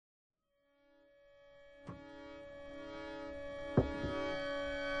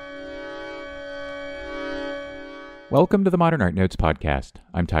Welcome to the Modern Art Notes podcast.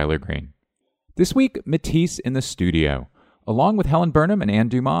 I'm Tyler Green. This week, Matisse in the studio. Along with Helen Burnham and Anne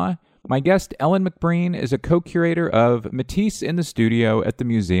Dumas, my guest Ellen McBreen is a co-curator of Matisse in the Studio at the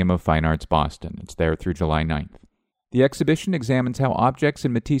Museum of Fine Arts, Boston. It's there through July 9th. The exhibition examines how objects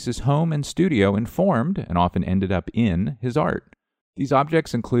in Matisse's home and studio informed, and often ended up in, his art. These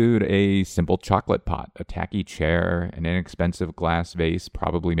objects include a simple chocolate pot, a tacky chair, an inexpensive glass vase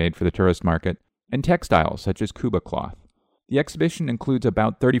probably made for the tourist market, and textiles such as Cuba cloth. The exhibition includes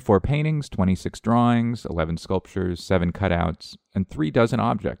about 34 paintings, 26 drawings, 11 sculptures, 7 cutouts, and 36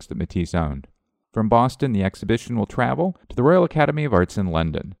 objects that Matisse owned. From Boston, the exhibition will travel to the Royal Academy of Arts in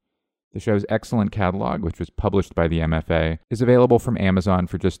London. The show's excellent catalog, which was published by the MFA, is available from Amazon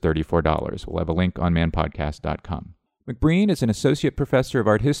for just $34. We'll have a link on manpodcast.com. McBreen is an associate professor of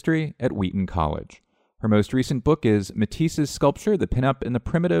art history at Wheaton College. Her most recent book is Matisse's Sculpture, The Pinup and the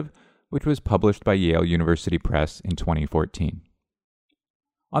Primitive, which was published by Yale University Press in 2014.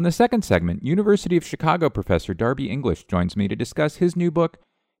 On the second segment, University of Chicago professor Darby English joins me to discuss his new book,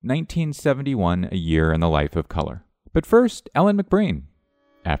 1971, A Year in the Life of Color. But first, Ellen McBreen,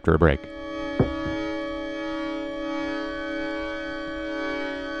 after a break.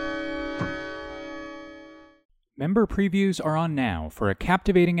 Member previews are on now for a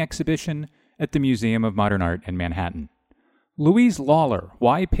captivating exhibition at the Museum of Modern Art in Manhattan. Louise Lawler,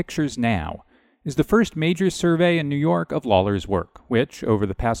 Why Pictures Now, is the first major survey in New York of Lawler's work, which, over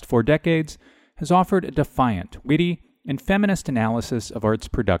the past 4 decades, has offered a defiant, witty, and feminist analysis of art's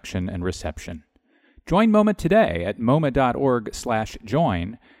production and reception. Join MoMA today at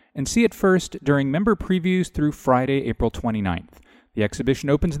moma.org/join and see it first during member previews through Friday, April 29th. The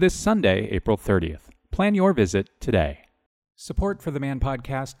exhibition opens this Sunday, April 30th. Plan your visit today. Support for the Man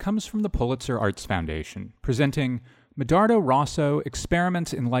Podcast comes from the Pulitzer Arts Foundation, presenting Medardo Rosso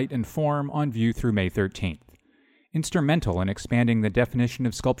Experiments in Light and Form on view through May 13th. Instrumental in expanding the definition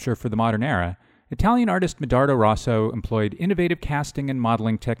of sculpture for the modern era, Italian artist Medardo Rosso employed innovative casting and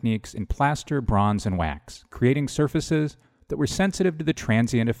modeling techniques in plaster, bronze, and wax, creating surfaces that were sensitive to the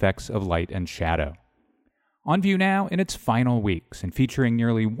transient effects of light and shadow. On view now in its final weeks and featuring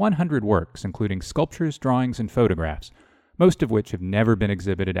nearly 100 works, including sculptures, drawings, and photographs, most of which have never been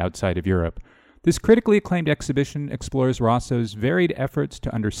exhibited outside of Europe, this critically acclaimed exhibition explores Rosso's varied efforts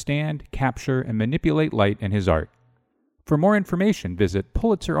to understand, capture, and manipulate light in his art. For more information, visit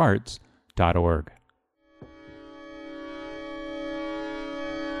pulitzerarts.org.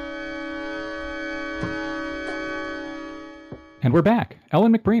 And we're back.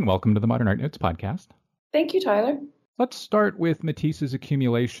 Ellen McBreen, welcome to the Modern Art Notes podcast. Thank you, Tyler. Let's start with Matisse's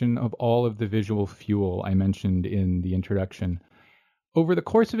accumulation of all of the visual fuel I mentioned in the introduction. Over the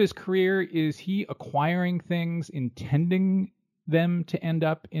course of his career, is he acquiring things, intending them to end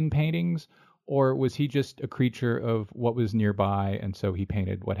up in paintings, or was he just a creature of what was nearby, and so he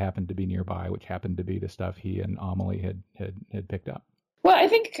painted what happened to be nearby, which happened to be the stuff he and Amelie had picked up? Well, I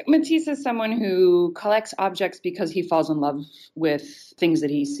think Matisse is someone who collects objects because he falls in love with things that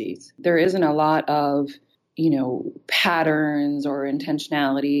he sees. There isn't a lot of, patterns or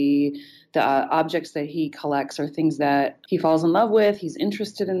intentionality. The objects that he collects are things that he falls in love with. He's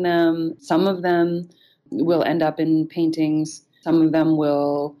interested in them. Some of them will end up in paintings. Some of them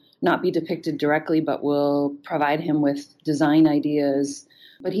will not be depicted directly, but will provide him with design ideas.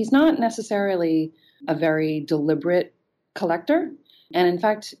 But he's not necessarily a very deliberate collector. And in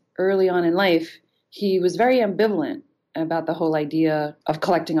fact, early on in life, he was very ambivalent about the whole idea of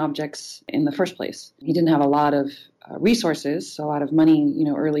collecting objects in the first place. He didn't have a lot of resources, a lot of money,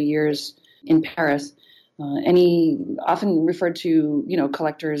 early years in Paris. And he often referred to,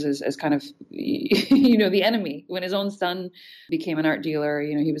 collectors as kind of, the enemy. When his own son became an art dealer,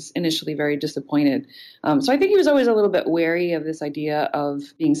 he was initially very disappointed. So I think he was always a little bit wary of this idea of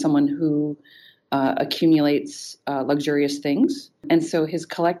being someone who accumulates luxurious things. And so his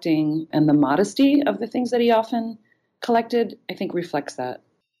collecting and the modesty of the things that he often collected, I think, reflects that.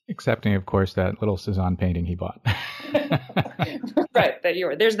 Excepting, of course, that little Cezanne painting he bought. Right,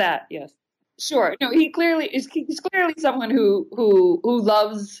 there's that, yes. Sure. No, he's clearly someone who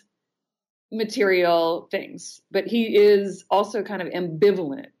loves material things, but he is also kind of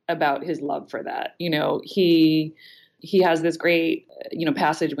ambivalent about his love for that. He has this great,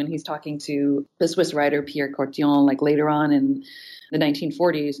 passage when he's talking to the Swiss writer Pierre Cortion, like later on in the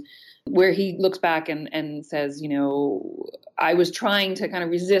 1940s, where he looks back and says, I was trying to kind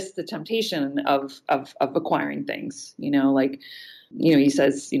of resist the temptation of acquiring things, he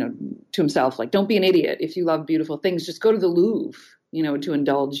says, to himself, like, don't be an idiot. If you love beautiful things, just go to the Louvre, to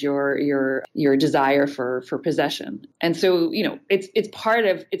indulge your desire for possession. And so, it's part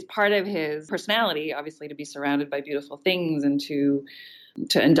of his personality, obviously, to be surrounded by beautiful things and to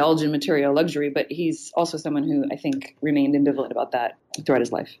indulge in material luxury. But he's also someone who I think remained ambivalent about that throughout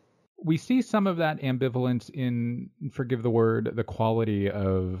his life. We see some of that ambivalence in, forgive the word, the quality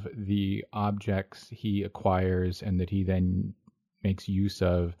of the objects he acquires and that he then makes use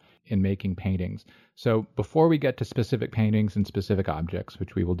of in making paintings. So before we get to specific paintings and specific objects,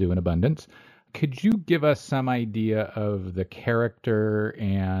 which we will do in abundance, could you give us some idea of the character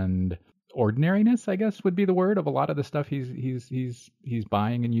and ordinariness, I guess would be the word, of a lot of the stuff he's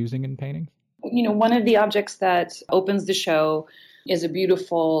buying and using in paintings? One of the objects that opens the show is a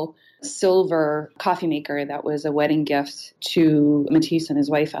beautiful silver coffee maker that was a wedding gift to Matisse and his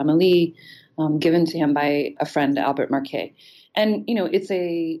wife Amélie, given to him by a friend, Albert Marquet. And, it's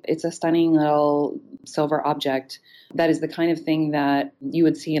a stunning little silver object that is the kind of thing that you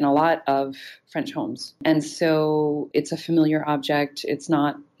would see in a lot of French homes. And so it's a familiar object. It's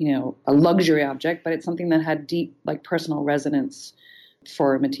not, a luxury object, but it's something that had deep, personal resonance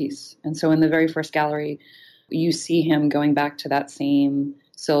for Matisse. And so in the very first gallery, you see him going back to that same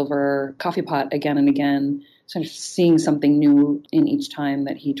silver coffee pot again and again, sort of seeing something new in each time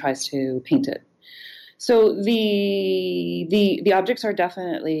that he tries to paint it. So the objects are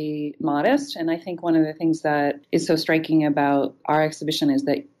definitely modest, and I think one of the things that is so striking about our exhibition is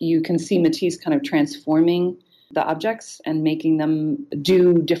that you can see Matisse kind of transforming the objects and making them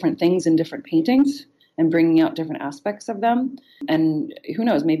do different things in different paintings and bringing out different aspects of them. And who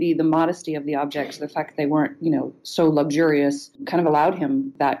knows, maybe the modesty of the objects, the fact they weren't, so luxurious, kind of allowed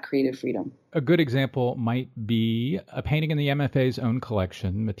him that creative freedom. A good example might be a painting in the MFA's own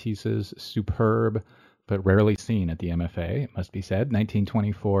collection, Matisse's superb but rarely seen at the MFA, it must be said,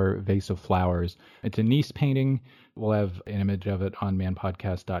 1924 Vase of Flowers. It's a Nice painting. We'll have an image of it on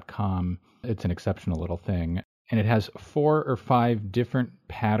manpodcast.com. It's an exceptional little thing. And it has 4 or 5 different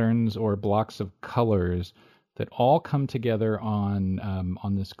patterns or blocks of colors that all come together on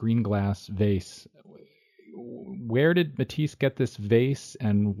this green glass vase. Where did Matisse get this vase,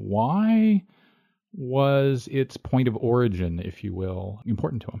 and why was its point of origin, if you will,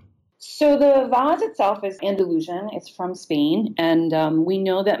 important to him? So the vase itself is Andalusian. It's from Spain, and we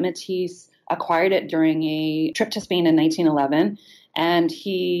know that Matisse acquired it during a trip to Spain in 1911, and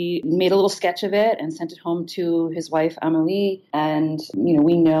he made a little sketch of it and sent it home to his wife, Amélie, and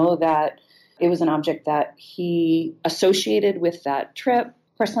we know that it was an object that he associated with that trip.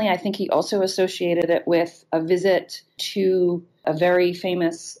 Personally, I think he also associated it with a visit to a very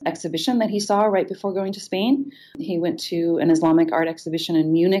famous exhibition that he saw right before going to Spain. He went to an Islamic art exhibition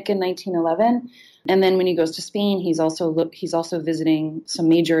in Munich in 1911. And then when he goes to Spain, he's also visiting some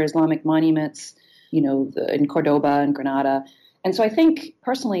major Islamic monuments, in Cordoba and Granada. And so I think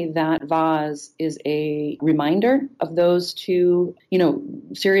personally that vase is a reminder of those two,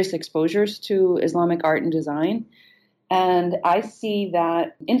 serious exposures to Islamic art and design. And I see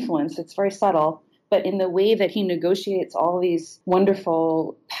that influence, it's very subtle, but in the way that he negotiates all these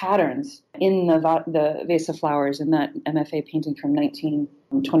wonderful patterns in the Vase of Flowers in that MFA painting from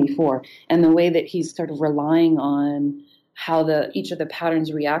 1924, and the way that he's sort of relying on how each of the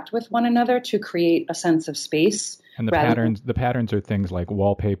patterns react with one another to create a sense of space. And the patterns are things like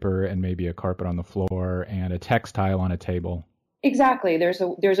wallpaper and maybe a carpet on the floor and a textile on a table. Exactly. There's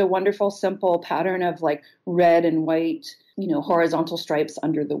a wonderful, simple pattern of red and white, horizontal stripes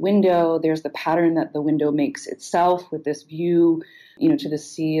under the window. There's the pattern that the window makes itself with this view, to the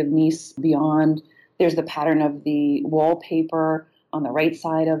Sea of Nice beyond. There's the pattern of the wallpaper on the right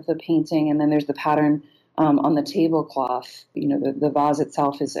side of the painting. And then there's the pattern on the tablecloth. The vase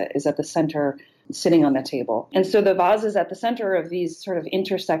itself is at the center, sitting on the table. And so the vase is at the center of these sort of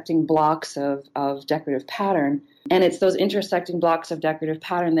intersecting blocks of decorative pattern. And it's those intersecting blocks of decorative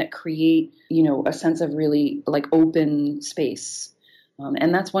pattern that create, a sense of really open space.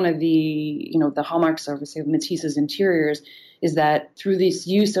 And that's one of the hallmarks of Matisse's interiors, is that through this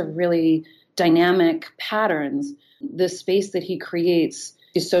use of really dynamic patterns, the space that he creates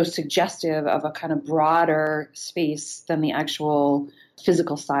is so suggestive of a kind of broader space than the actual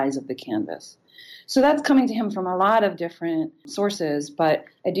physical size of the canvas. So that's coming to him from a lot of different sources, but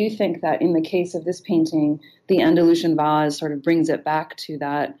I do think that in the case of this painting, the Andalusian vase sort of brings it back to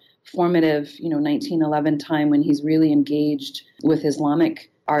that formative, 1911 time when he's really engaged with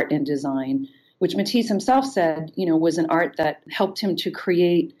Islamic art and design. which Matisse himself said, was an art that helped him to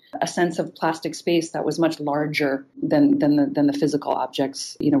create a sense of plastic space that was much larger than the physical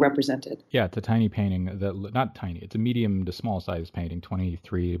objects, represented. Yeah, it's a tiny painting, not tiny, it's a medium to small size painting,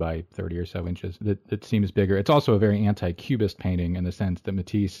 23 by 30 or so inches, that seems bigger. It's also a very anti-cubist painting in the sense that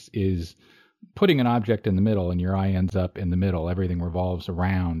Matisse is putting an object in the middle and your eye ends up in the middle. Everything revolves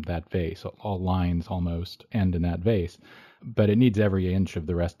around that vase. All lines almost end in that vase. But it needs every inch of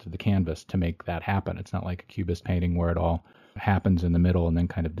the rest of the canvas to make that happen. It's not like a cubist painting where it all happens in the middle and then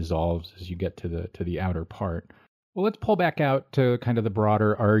kind of dissolves as you get to the outer part. Well, let's pull back out to kind of the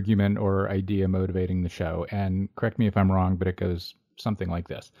broader argument or idea motivating the show. And correct me if I'm wrong, but it goes something like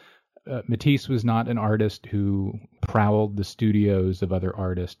this. Matisse was not an artist who prowled the studios of other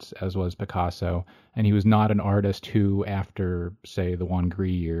artists, as was Picasso. And he was not an artist who, after, say, the Juan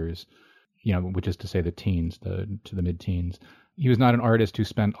Gris years, which is to say the teens, to the mid-teens, he was not an artist who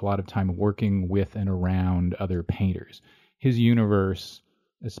spent a lot of time working with and around other painters. His universe,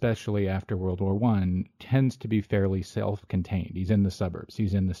 especially after World War I, tends to be fairly self-contained. He's in the suburbs.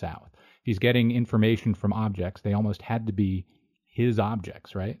 He's in the South. He's getting information from objects. They almost had to be his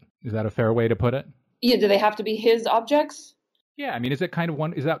objects, right? Is that a fair way to put it? Yeah, do they have to be his objects? Yeah, I mean, is that kind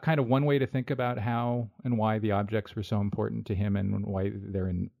of one way to think about how and why the objects were so important to him and why they're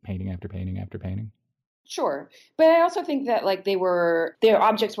in painting after painting after painting? Sure. But I also think that their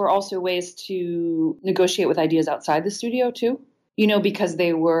objects were also ways to negotiate with ideas outside the studio too. Because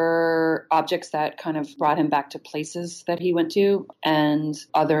they were objects that kind of brought him back to places that he went to and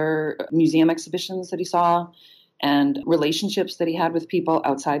other museum exhibitions that he saw and relationships that he had with people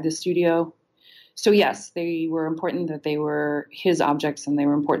outside the studio. So yes, they were important that they were his objects and they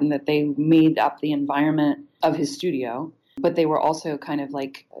were important that they made up the environment of his studio. But they were also kind of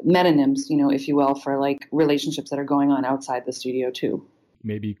like metonyms, if you will, for like relationships that are going on outside the studio too.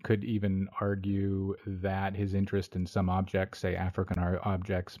 Maybe could even argue that his interest in some objects, say African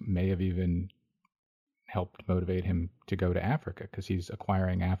objects, may have even helped motivate him to go to Africa because he's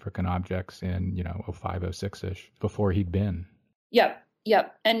acquiring African objects in, 05, 06-ish before he'd been. Yep.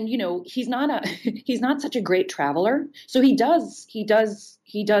 And, he's not such a great traveler. So he does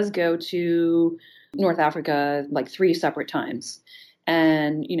go to North Africa like 3 separate times.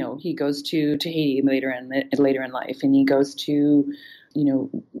 And, he goes to Tahiti later in life, and he goes to,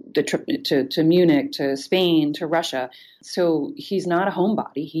 the trip to Munich, to Spain, to Russia. So he's not a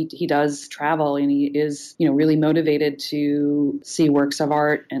homebody. He does travel, and he is, really motivated to see works of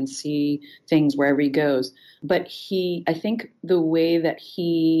art and see things wherever he goes. But I think the way that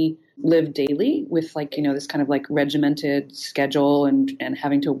he lived daily with this kind of like regimented schedule and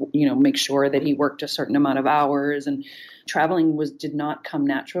having to, make sure that he worked a certain amount of hours, and traveling did not come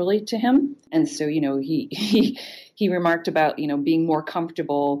naturally to him. And so, he remarked about, being more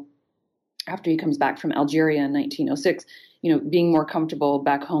comfortable after he comes back from Algeria in 1906, being more comfortable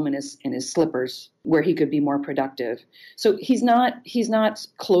back home in his slippers where he could be more productive. So he's not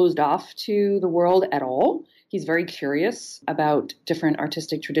closed off to the world at all. He's very curious about different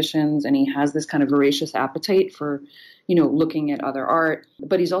artistic traditions, and he has this kind of voracious appetite for, looking at other art.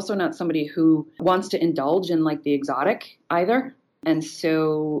 But he's also not somebody who wants to indulge in like the exotic either. And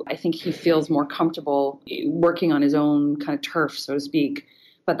so I think he feels more comfortable working on his own kind of turf, so to speak.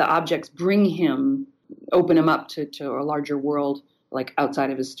 But the objects open him up to a larger world, like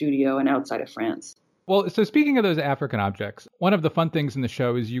outside of his studio and outside of France. Well, so speaking of those African objects, one of the fun things in the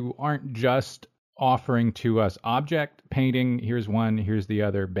show is you aren't just offering to us object painting, here's one, here's the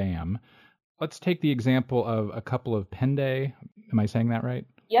other, bam. Let's take the example of a couple of Pende, am I saying that right?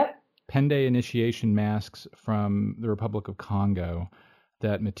 Yep. Pende initiation masks from the Republic of Congo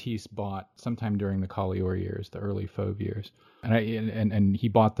that Matisse bought sometime during the Collioure years, the early Fauve years. And he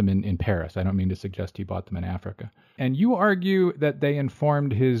bought them in Paris. I don't mean to suggest he bought them in Africa. And you argue that they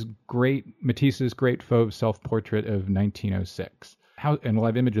informed Matisse's great Fauve self-portrait of 1906. And we'll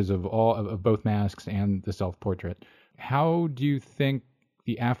have images of both masks and the self-portrait. How do you think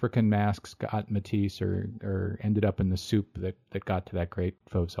the African masks got Matisse or ended up in the soup that got to that great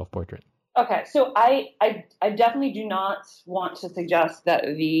Fauve self-portrait? Okay, so I definitely do not want to suggest that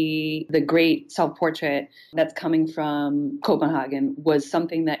the great self-portrait that's coming from Copenhagen was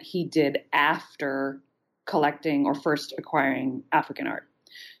something that he did after collecting or first acquiring African art.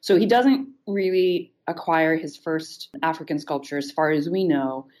 So he doesn't really acquire his first African sculpture, as far as we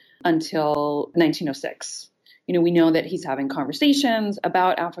know, until 1906. We know that he's having conversations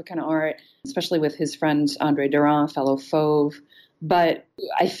about African art, especially with his friend André Durand, fellow Fauve. But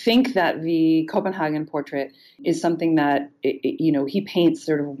I think that the Copenhagen portrait is something that, he paints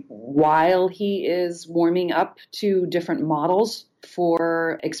sort of while he is warming up to different models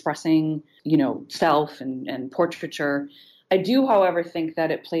for expressing, self and portraiture. I do, however, think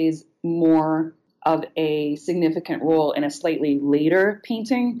that it plays more of a significant role in a slightly later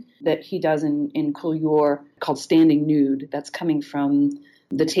painting that he does in Coulure called Standing Nude, that's coming from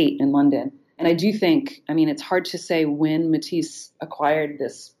the Tate in London. And I do think, it's hard to say when Matisse acquired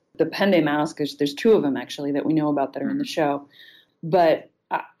the Pende mask. There's two of them, actually, that we know about that are in the show. But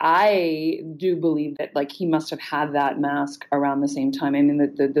I do believe that, he must have had that mask around the same time.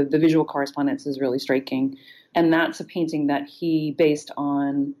 The visual correspondence is really striking. And that's a painting that he based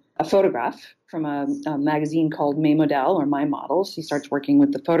on a photograph from a magazine called Mes Modèles, or My Models. He starts working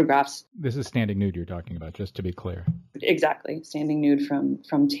with the photographs. This is Standing Nude you're talking about, just to be clear. Exactly. Standing Nude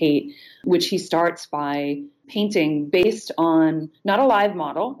from Tate, which he starts by painting based on not a live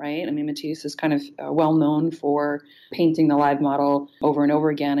model, right? Matisse is kind of well known for painting the live model over and over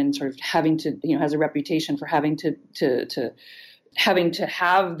again, and sort of having to, has a reputation for having to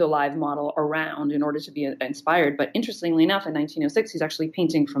have the live model around in order to be inspired. But interestingly enough, in 1906, he's actually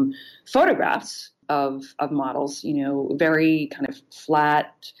painting from photographs of models, very kind of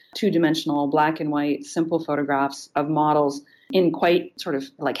flat, two-dimensional, black and white, simple photographs of models in quite sort of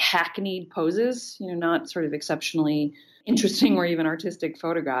like hackneyed poses, not sort of exceptionally interesting or even artistic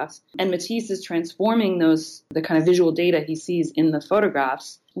photographs. And Matisse is transforming the kind of visual data he sees in the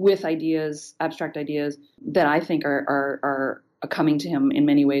photographs with ideas, abstract ideas that I think are coming to him in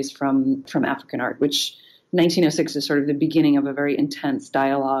many ways from African art, which 1906 is sort of the beginning of a very intense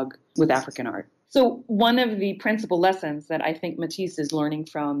dialogue with African art. So one of the principal lessons that I think Matisse is learning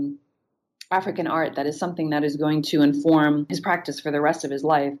from African art, that is something that is going to inform his practice for the rest of his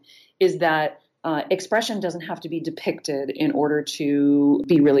life, is that expression doesn't have to be depicted in order to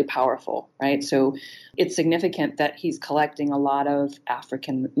be really powerful, right? So it's significant that he's collecting a lot of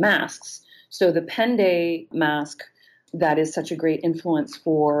African masks. So the Pende mask, that is such a great influence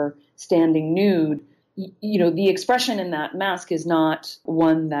for Standing Nude, the expression in that mask is not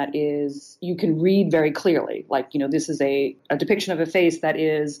one that is, you can read very clearly. This is a depiction of a face that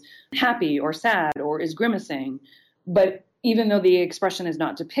is happy or sad or is grimacing. But even though the expression is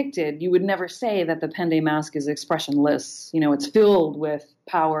not depicted, you would never say that the Pende mask is expressionless. It's filled with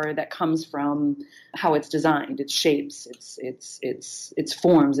power that comes from how it's designed, its shapes, its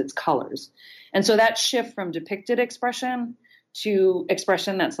forms, its colors. And so that shift from depicted expression to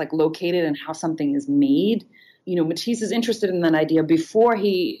expression that's located in how something is made, Matisse is interested in that idea before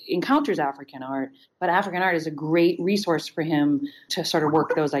he encounters African art, but African art is a great resource for him to sort of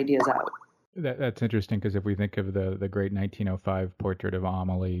work those ideas out. That's interesting, because if we think of the great 1905 portrait of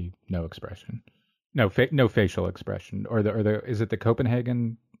Amelie, no expression, no facial expression, or is it the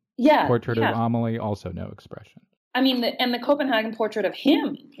Copenhagen portrait of Amelie, also no expression. The Copenhagen portrait of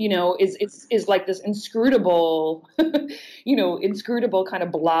him, is like this inscrutable, inscrutable kind of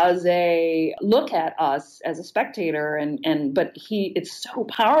blasé look at us as a spectator, but it's so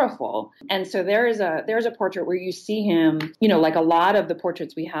powerful. And so there's a portrait where you see him, like a lot of the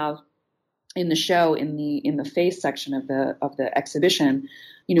portraits we have in the show, in the face section of the exhibition,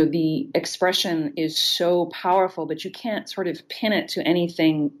 the expression is so powerful, but you can't sort of pin it to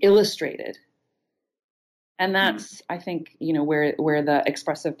anything illustrated. And that's, I think, where the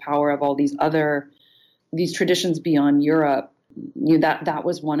expressive power of all these traditions beyond Europe, that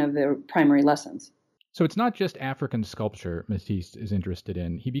was one of the primary lessons. So it's not just African sculpture Matisse is interested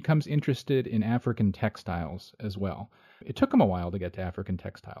in. He becomes interested in African textiles as well. It took him a while to get to African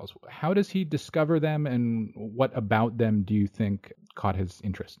textiles. How does he discover them, and what about them do you think caught his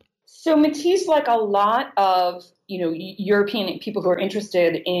interest? So Matisse, like a lot of European people who are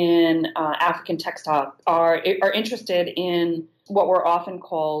interested in African textile, are interested in what were often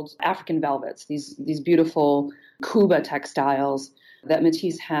called African velvets. These beautiful Kuba textiles that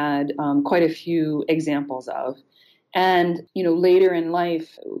Matisse had quite a few examples of, and later in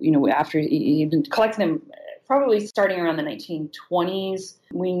life, after he'd been collecting them, probably starting around the 1920s,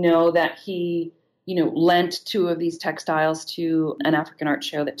 we know that he lent two of these textiles to an African art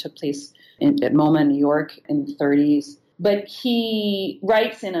show that took place at MoMA in New York in the 30s. But he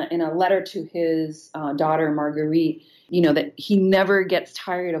writes in a letter to his daughter Marguerite, that he never gets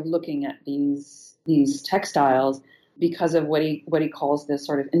tired of looking at these textiles because of what he calls this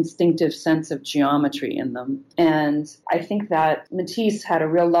sort of instinctive sense of geometry in them. And I think that Matisse had a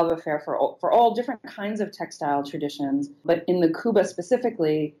real love affair for all different kinds of textile traditions, but in the Kuba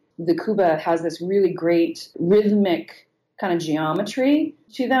specifically, the Kuba has this really great rhythmic kind of geometry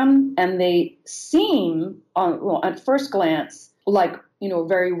to them, and they seem, at first glance, like a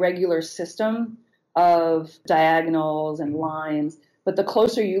very regular system of diagonals and lines. But the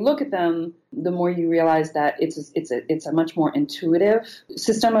closer you look at them, the more you realize that it's a much more intuitive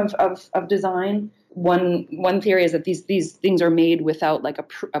system of design. One theory is that these things are made without like a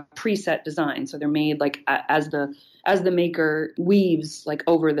preset design. So they're made like as the maker weaves like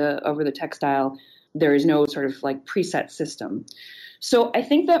over the textile, there is no sort of like preset system. So I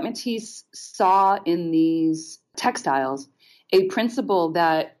think that Matisse saw in these textiles a principle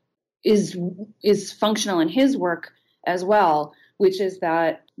that is functional in his work as well, which is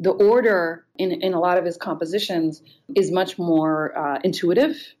that the order in a lot of his compositions is much more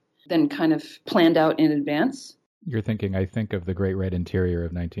intuitive than kind of planned out in advance. You're thinking, I think, of the Great Red Interior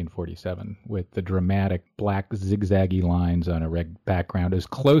of 1947 with the dramatic black zigzaggy lines on a red background, as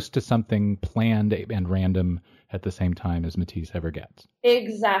close to something planned and random at the same time as Matisse ever gets.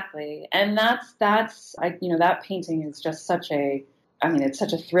 Exactly. And that's that painting is just it's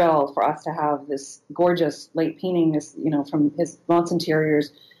such a thrill for us to have this gorgeous late painting, from his Mott's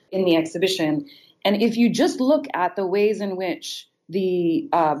Interiors in the exhibition. And if you just look at the ways in which the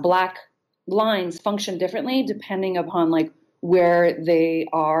black lines function differently depending upon like where they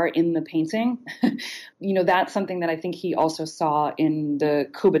are in the painting, that's something that I think he also saw in the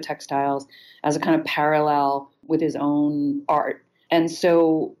Kuba textiles as a kind of parallel with his own art. And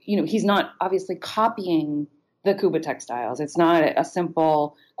so, he's not obviously copying the Kuba textiles. It's not a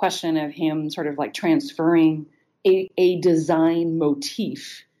simple question of him sort of like transferring a design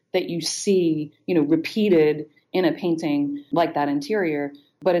motif that you see, repeated in a painting like that interior,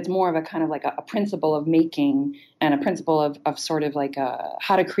 but it's more of a kind of like a principle of making and a principle of sort of like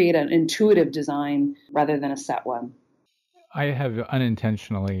how to create an intuitive design rather than a set one. I have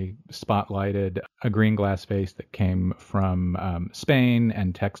unintentionally spotlighted a green glass vase that came from Spain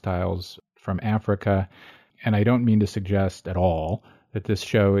and textiles from Africa. And I don't mean to suggest at all that this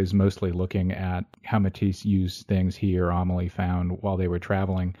show is mostly looking at how Matisse used things he or Amelie found while they were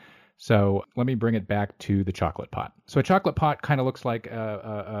traveling. So let me bring it back to the chocolate pot. So a chocolate pot kind of looks like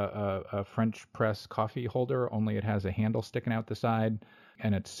a French press coffee holder, only it has a handle sticking out the side,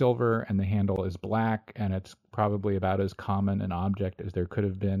 and it's silver, and the handle is black, and it's probably about as common an object as there could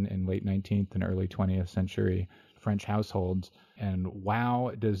have been in late 19th and early 20th century French households. And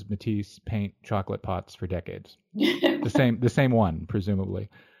wow, does Matisse paint chocolate pots for decades? The same one,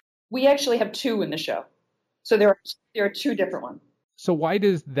 presumably. We actually have two in the show. So there are two different ones. So why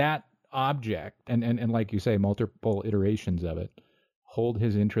does that object, and like you say, multiple iterations of it, hold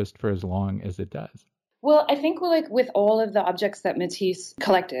his interest for as long as it does? Well, I think with all of the objects that Matisse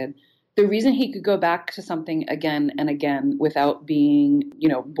collected, the reason he could go back to something again and again without being,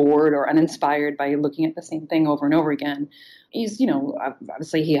 bored or uninspired by looking at the same thing over and over again, he's,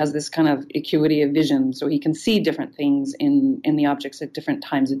 obviously he has this kind of acuity of vision, so he can see different things in the objects at different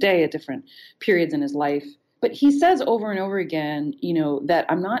times of day, at different periods in his life. But he says over and over again, that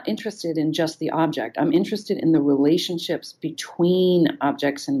I'm not interested in just the object. I'm interested in the relationships between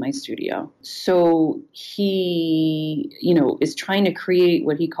objects in my studio. So he, is trying to create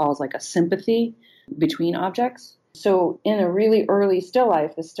what he calls like a sympathy between objects. So in a really early still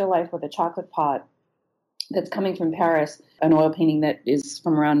life, the still life with a chocolate pot that's coming from Paris, an oil painting that is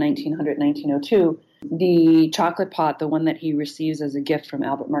from around 1900, 1902, the chocolate pot, the one that he receives as a gift from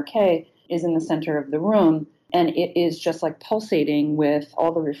Albert Marquet, is in the center of the room, and it is just like pulsating with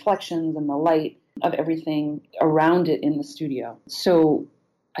all the reflections and the light of everything around it in the studio. So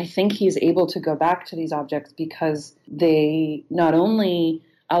I think he's able to go back to these objects because they not only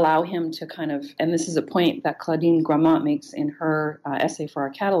allow him to kind of, and this is a point that Claudine Grammont makes in her essay for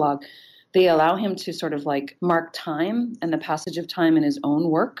our catalog, they allow him to sort of like mark time and the passage of time in his own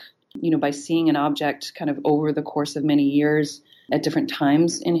work, by seeing an object kind of over the course of many years at different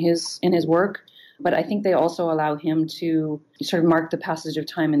times in his work. But I think they also allow him to sort of mark the passage of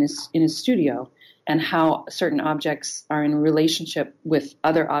time in his studio and how certain objects are in relationship with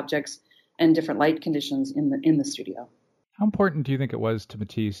other objects and different light conditions in the studio. How important do you think it was to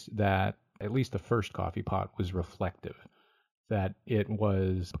Matisse that at least the first coffee pot was reflective, that it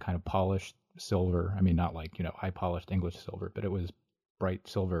was kind of polished silver? I mean, not like, high polished English silver, but it was bright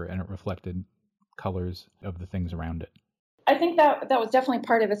silver and it reflected colors of the things around it. I think that was definitely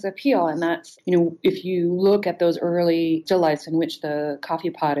part of its appeal. And that's, if you look at those early still lifes in which the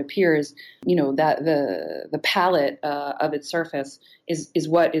coffee pot appears, that the palette of its surface is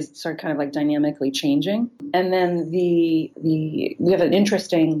what is sort of kind of like dynamically changing. And then we have an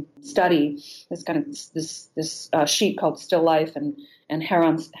interesting study, this sheet called Still Life and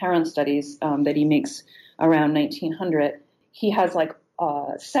Heron Studies that he makes around 1900. He has like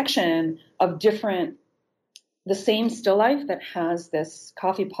a section of different the same still life that has this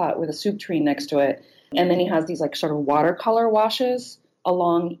coffee pot with a soup tureen next to it. And then he has these like sort of watercolor washes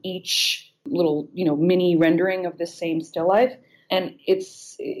along each little, mini rendering of this same still life. And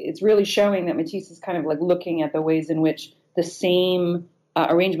it's really showing that Matisse is kind of like looking at the ways in which the same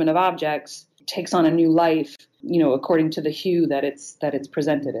arrangement of objects takes on a new life, according to the hue that it's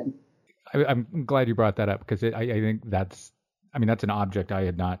presented in. I'm glad you brought that up, because I think that's an object I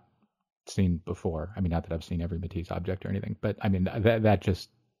had not seen before. Not that I've seen every Matisse object or anything, but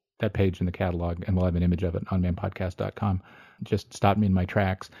that page in the catalog, and we'll have an image of it on manpodcast.com, just stopped me in my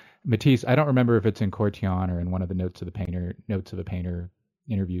tracks. Matisse, I don't remember if it's in Courtillon or in one of the notes of a painter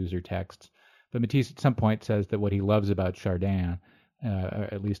interviews or texts, but Matisse at some point says that what he loves about Chardin,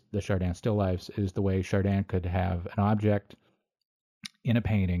 at least the Chardin still lifes, is the way Chardin could have an object in a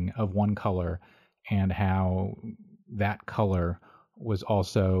painting of one color, and how that color was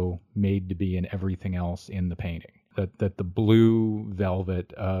also made to be in everything else in the painting. That the blue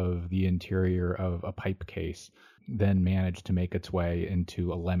velvet of the interior of a pipe case then managed to make its way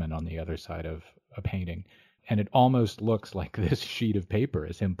into a lemon on the other side of a painting. And it almost looks like this sheet of paper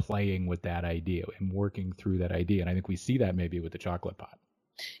is him playing with that idea and working through that idea. And I think we see that maybe with the chocolate pot.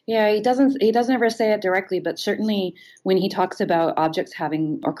 Yeah, he doesn't ever say it directly, but certainly when he talks about objects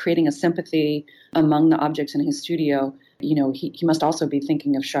having or creating a sympathy among the objects in his studio, he must also be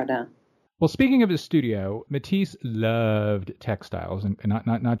thinking of Chardin. Well, speaking of his studio, Matisse loved textiles, and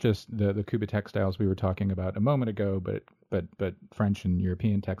not just the Cuba textiles we were talking about a moment ago, but French and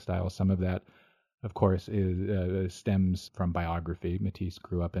European textiles. Some of that, of course, stems from biography. Matisse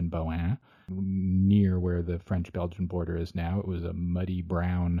grew up in Beaune, near where the French-Belgian border is now. It was a muddy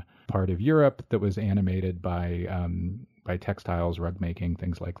brown part of Europe that was animated by textiles, rug making,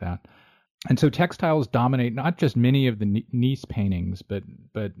 things like that. And so textiles dominate not just many of the Nice paintings, but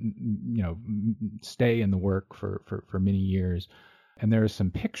stay in the work for many years. And there are some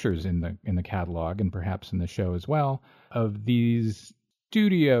pictures in the catalog, and perhaps in the show as well, of these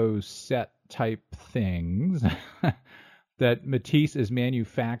studio set type things that Matisse is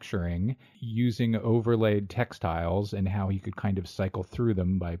manufacturing using overlaid textiles, and how he could kind of cycle through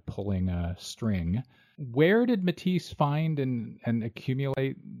them by pulling a string. Where did Matisse find and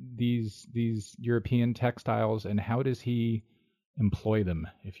accumulate these European textiles, and how does he employ them,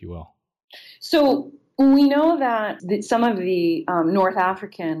 if you will? So we know that some of the North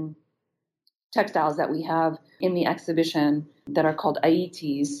African textiles that we have in the exhibition that are called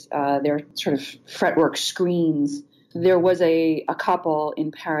aitis, they're sort of fretwork screens. There was a couple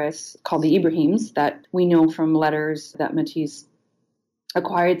in Paris called the Ibrahims that we know from letters that Matisse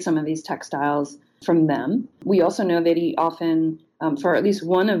acquired some of these textiles from them. We also know that he often, for at least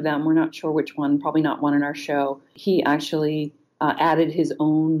one of them, we're not sure which one, probably not one in our show, he actually added his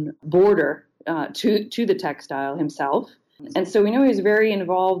own border to the textile himself. And so we know he was very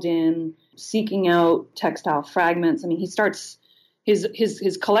involved in seeking out textile fragments. He starts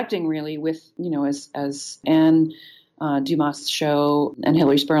his collecting really with, as Anne Dumas' show and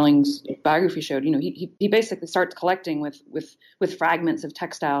Hilary Sperling's biography showed, he basically starts collecting with fragments of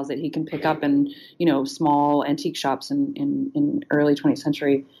textiles that he can pick up in, small antique shops in early 20th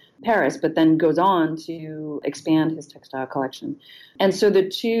century Paris, but then goes on to expand his textile collection. And so the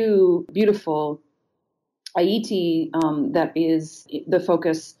two beautiful Haiti, that is the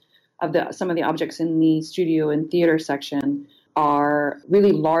focus of some of the objects in the studio and theater section, are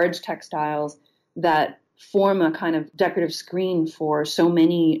really large textiles that form a kind of decorative screen for so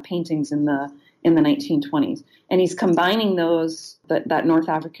many paintings in the 1920s. And he's combining that North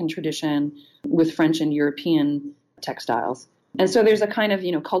African tradition with French and European textiles. And so there's a kind of,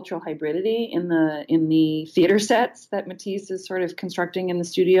 cultural hybridity in the theater sets that Matisse is sort of constructing in the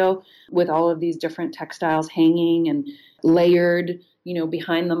studio, with all of these different textiles hanging and layered,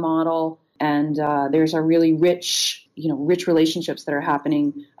 behind the model. And there's a really rich relationships that are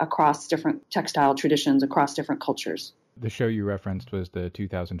happening across different textile traditions, across different cultures. The show you referenced was the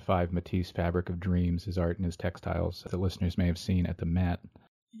 2005 Matisse Fabric of Dreams, his art and his textiles, that listeners may have seen at the Met.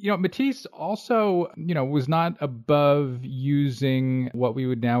 Matisse also, was not above using what we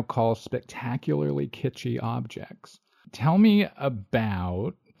would now call spectacularly kitschy objects. Tell me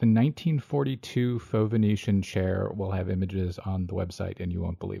about the 1942 faux Venetian chair. We'll have images on the website and you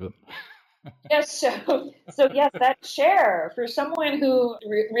won't believe them. Yes, so yes, that chair, for someone who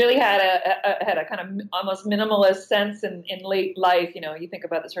really had a kind of almost minimalist sense in late life, you think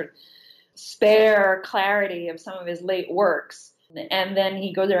about the sort of spare clarity of some of his late works. And then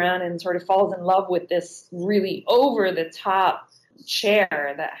he goes around and sort of falls in love with this really over-the-top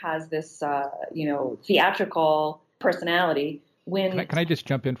chair that has this, theatrical personality. Can I just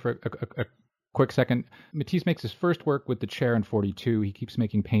jump in for Quick second. Matisse makes his first work with the chair in 42. He keeps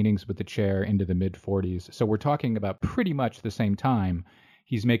making paintings with the chair into the mid-40s. So we're talking about pretty much the same time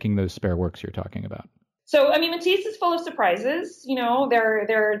he's making those spare works you're talking about. So, I mean, Matisse is full of surprises. You know, there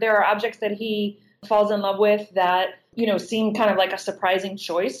are objects that he falls in love with that, you know, seem kind of like a surprising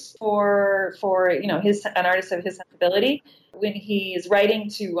choice for you know, an artist of his sensibility. When he's writing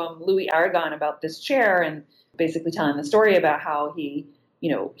to Louis Aragon about this chair and basically telling the story about how he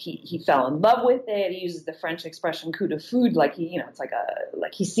fell in love with it. He uses the French expression coup de foudre, like it's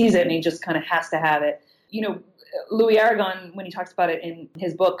like he sees it and he just kind of has to have it. You know, Louis Aragon, when he talks about it in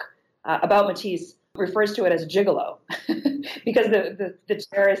his book about Matisse, refers to it as a gigolo because the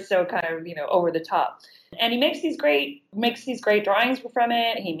chair is so kind of, you know, over the top. And he makes these great drawings from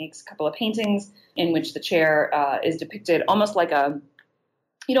it. He makes a couple of paintings in which the chair is depicted almost like a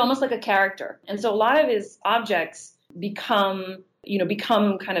character. And so a lot of his objects become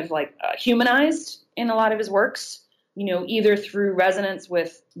kind of like humanized in a lot of his works, you know, either through resonance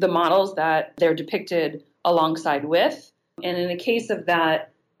with the models that they're depicted alongside with. And in the case of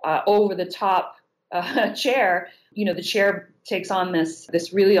that over the top chair, you know, the chair takes on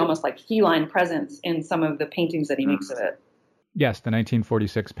this really almost like feline presence in some of the paintings that he makes of it. Yes, the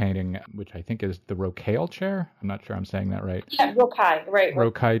 1946 painting, which I think is the Rocaille chair. I'm not sure I'm saying that right. Yeah, Rocaille, right.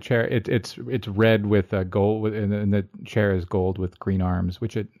 Rocaille chair. It's red with gold, and the chair is gold with green arms,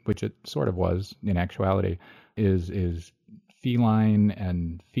 which it sort of was in actuality. Is feline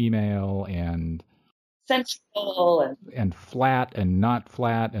and female and sensual and flat and not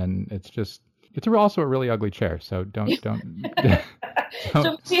flat, and it's also a really ugly chair. So don't.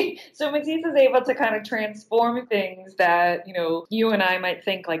 So Matisse is able to kind of transform things that, you know, you and I might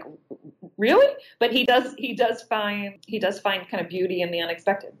think like, really? But he does find kind of beauty in the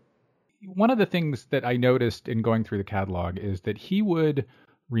unexpected. One of the things that I noticed in going through the catalog is that he would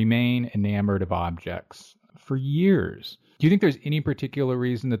remain enamored of objects for years. Do you think there's any particular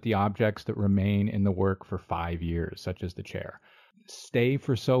reason that the objects that remain in the work for 5 years, such as the chair, stay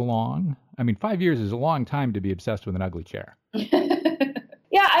for so long? I mean, 5 years is a long time to be obsessed with an ugly chair.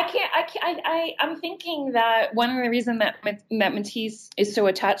 Yeah, I'm thinking that one of the reasons that Matisse is so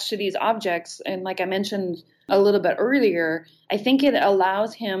attached to these objects, and like I mentioned a little bit earlier, I think it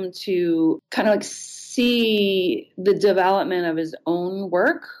allows him to kind of like see the development of his own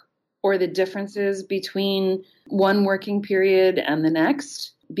work or the differences between one working period and the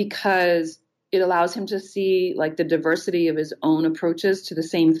next, because it allows him to see like the diversity of his own approaches to the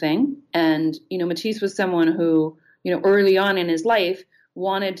same thing. And, you know, Matisse was someone who, you know, early on in his life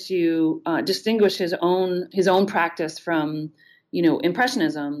wanted to distinguish his own practice from, you know,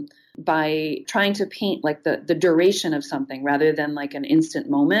 Impressionism by trying to paint like the duration of something rather than like an instant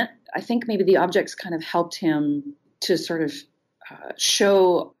moment. I think maybe the objects kind of helped him to sort of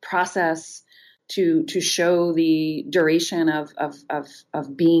show process, to show the duration of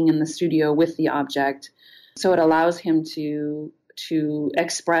being in the studio with the object. So it allows him to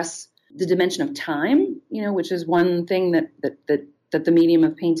express the dimension of time, you know, which is one thing that the medium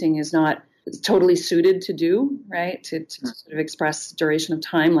of painting is not totally suited to do, right? To sort of express duration of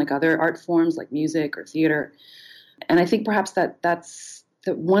time like other art forms like music or theater. And I think perhaps that's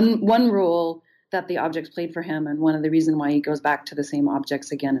the one role that the objects played for him, and one of the reasons why he goes back to the same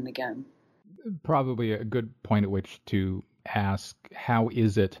objects again and again. Probably a good point at which to ask, how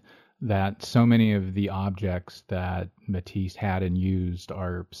is it that so many of the objects that Matisse had and used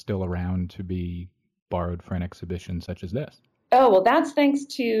are still around to be borrowed for an exhibition such as this? Oh, well, that's thanks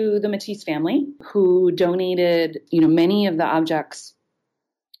to the Matisse family, who donated, you know, many of the objects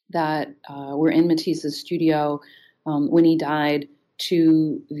that were in Matisse's studio when he died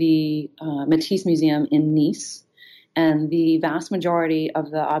to the Matisse Museum in Nice. And the vast majority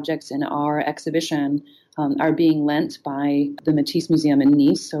of the objects in our exhibition are being lent by the Matisse Museum in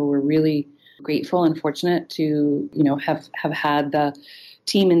Nice. So we're really grateful and fortunate to, you know, have had the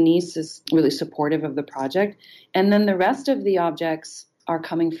team in Nice is really supportive of the project. And then the rest of the objects are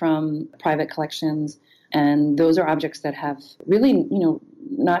coming from private collections. And those are objects that have really, you know,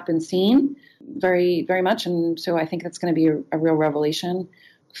 not been seen very, very much. And so I think that's going to be a real revelation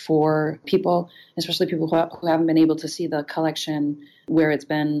for people, especially people who haven't been able to see the collection where it's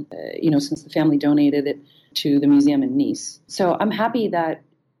been, you know, since the family donated it to the museum in Nice. So I'm happy that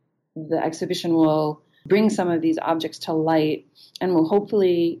the exhibition will bring some of these objects to light and will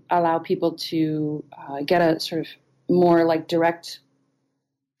hopefully allow people to get a sort of more like direct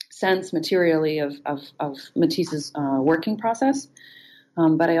sense materially of Matisse's working process.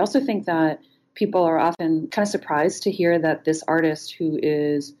 But I also think that people are often kind of surprised to hear that this artist, who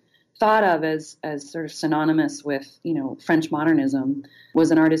is thought of as sort of synonymous with, French modernism,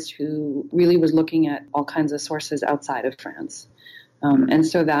 was an artist who really was looking at all kinds of sources outside of France. And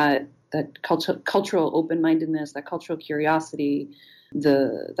so that cultural open-mindedness, that cultural curiosity,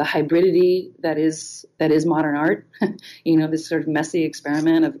 the hybridity that is modern art, this sort of messy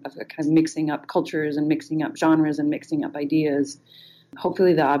experiment of kind of mixing up cultures and mixing up genres and mixing up ideas.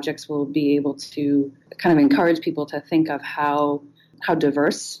 Hopefully the objects will be able to kind of encourage people to think of how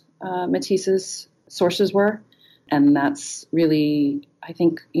diverse Matisse's sources were. And that's really, I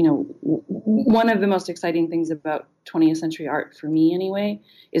think, one of the most exciting things about 20th century art, for me anyway,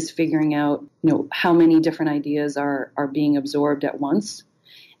 is figuring out, how many different ideas are being absorbed at once.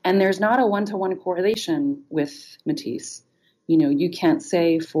 And there's not a one-to-one correlation with Matisse. You can't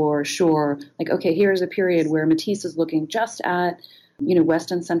say for sure, like, okay, here's a period where Matisse is looking just at,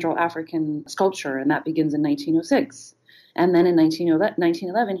 West and Central African sculpture, and that begins in 1906. And then in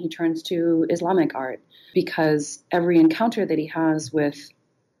 1911, he turns to Islamic art, because every encounter that he has with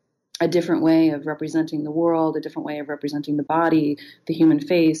a different way of representing the world, a different way of representing the body, the human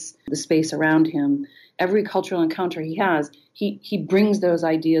face, the space around him, every cultural encounter he has, he brings those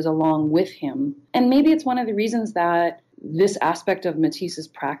ideas along with him. And maybe it's one of the reasons that this aspect of Matisse's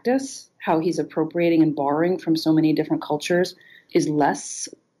practice, how he's appropriating and borrowing from so many different cultures, is less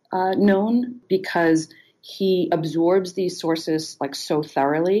known, because he absorbs these sources like so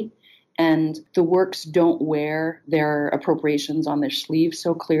thoroughly, and the works don't wear their appropriations on their sleeve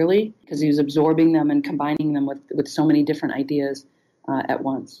so clearly, because he's absorbing them and combining them with so many different ideas at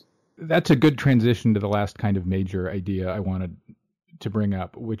once. That's a good transition to the last kind of major idea I wanted to bring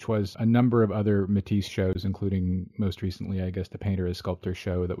up, which was a number of other Matisse shows, including most recently, I guess, the Painter as Sculptor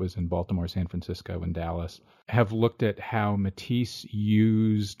show that was in Baltimore, San Francisco, and Dallas, have looked at how Matisse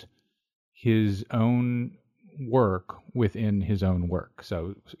used his own work within his own work.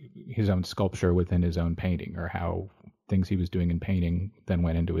 So his own sculpture within his own painting, or how things he was doing in painting then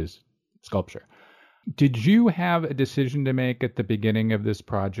went into his sculpture. Did you have a decision to make at the beginning of this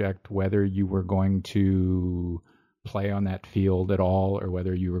project whether you were going to play on that field at all, or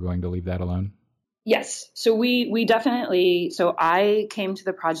whether you were going to leave that alone? Yes. So we definitely, so I came to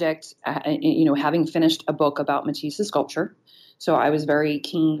the project, having finished a book about Matisse's sculpture. So I was very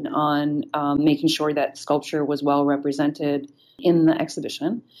keen on making sure that sculpture was well represented in the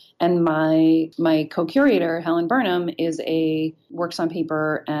exhibition. And my co-curator, Helen Burnham, is a works on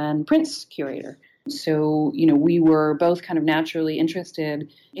paper and prints curator. So, we were both kind of naturally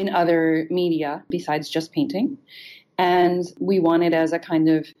interested in other media besides just painting. And we wanted, as a kind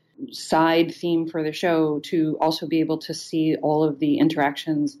of side theme for the show, to also be able to see all of the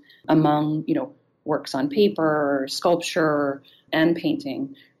interactions among, works on paper, sculpture, and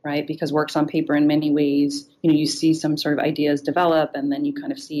painting, right? Because works on paper, in many ways, you see some sort of ideas develop, and then you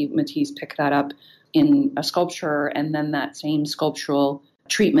kind of see Matisse pick that up in a sculpture, and then that same sculptural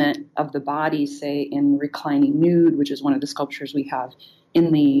treatment of the body, say in Reclining Nude, which is one of the sculptures we have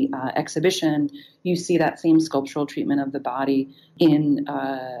in the exhibition, you see that same sculptural treatment of the body in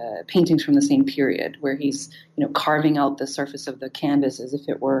paintings from the same period, where he's, carving out the surface of the canvas as if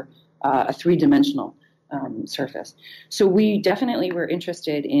it were a three-dimensional surface. So we definitely were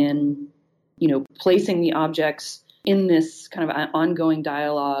interested in, placing the objects in this kind of ongoing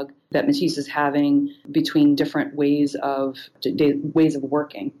dialogue that Matisse is having between different ways of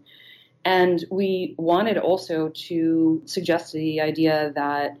working. And we wanted also to suggest the idea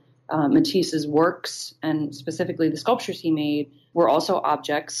that Matisse's works, and specifically the sculptures he made, were also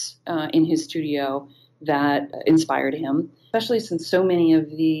objects in his studio that inspired him, especially since so many of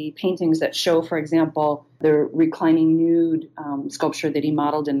the paintings that show, for example, the Reclining Nude sculpture that he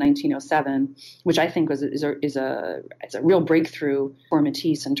modeled in 1907, which I think is a real breakthrough for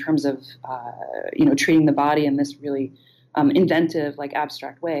Matisse in terms of treating the body in this really inventive, like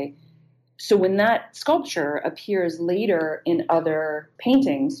abstract way. So when that sculpture appears later in other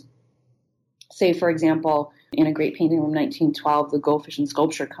paintings, say, for example, in a great painting from 1912, the Goldfish and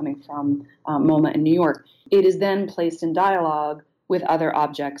Sculpture coming from MoMA in New York, it is then placed in dialogue with other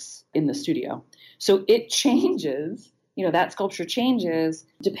objects in the studio. So it changes, that sculpture changes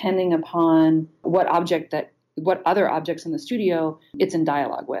depending upon what other objects in the studio it's in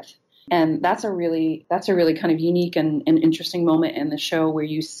dialogue with. And that's a really kind of unique and interesting moment in the show, where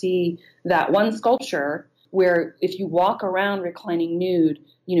you see that one sculpture where, if you walk around Reclining Nude,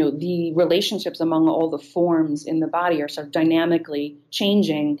 the relationships among all the forms in the body are sort of dynamically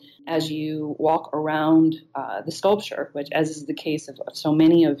changing as you walk around the sculpture, which, as is the case of so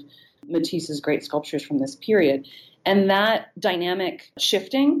many of Matisse's great sculptures from this period. And that dynamic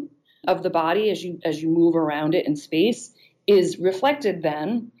shifting of the body as you move around it in space is reflected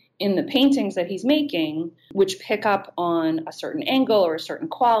then in the paintings that he's making, which pick up on a certain angle or a certain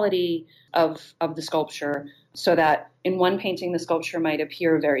quality of the sculpture, so that in one painting, the sculpture might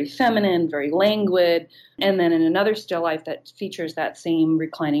appear very feminine, very languid, and then in another still life that features that same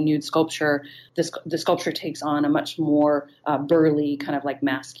reclining nude sculpture, the sculpture takes on a much more burly, kind of like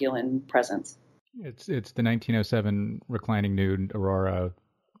masculine presence. It's the 1907 reclining nude Aurora.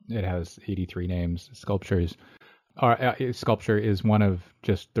 It has 83 names. Sculpture is one of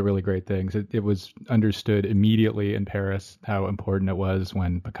just the really great things. It was understood immediately in Paris how important it was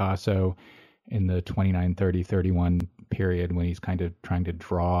when Picasso, in the 29, 30, 31 period, when he's kind of trying to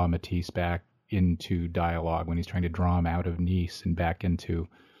draw Matisse back into dialogue, when he's trying to draw him out of Nice and back into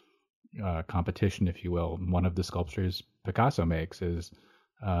competition, if you will. One of the sculptures Picasso makes is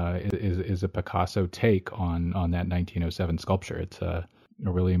a Picasso take on that 1907 sculpture. It's a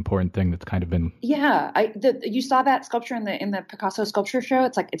really important thing that's kind of been. Yeah, you saw that sculpture in the Picasso sculpture show.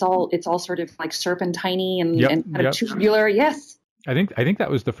 It's like it's all sort of like serpentine and kind of tubular. Yes. I think that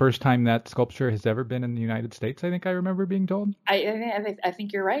was the first time that sculpture has ever been in the United States. I think I remember being told. I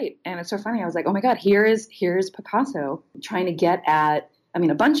think you're right, and it's so funny. I was like, oh my God, here's Picasso trying to get at, I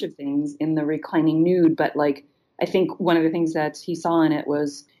mean, a bunch of things in the reclining nude, but like I think one of the things that he saw in it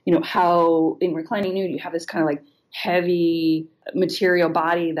was, how in reclining nude you have this kind of like heavy material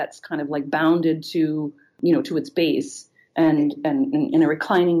body that's kind of like bounded to its base. And in a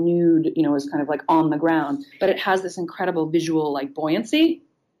reclining nude, is kind of like on the ground, but it has this incredible visual like buoyancy,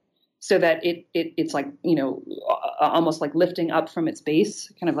 so that it's like almost like lifting up from its base,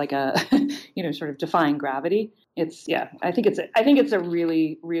 kind of like a sort of defying gravity. I think it's a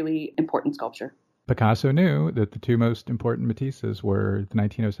really, really important sculpture. Picasso knew that the two most important Matisses were the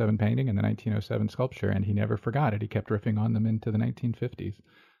 1907 painting and the 1907 sculpture, and he never forgot it. He kept riffing on them into the 1950s.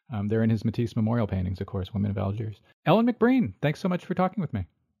 They're in his Matisse memorial paintings, of course, Women of Algiers. Ellen McBreen, thanks so much for talking with me.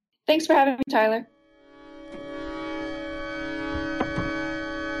 Thanks for having me, Tyler.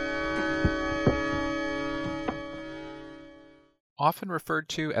 Often referred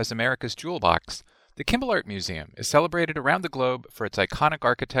to as America's Jewel Box, the Kimball Art Museum is celebrated around the globe for its iconic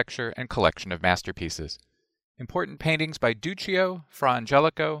architecture and collection of masterpieces. Important paintings by Duccio, Fra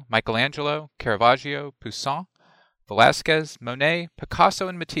Angelico, Michelangelo, Caravaggio, Poussin, Velázquez, Monet, Picasso,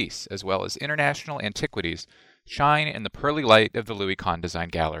 and Matisse, as well as international antiquities, shine in the pearly light of the Louis Kahn Design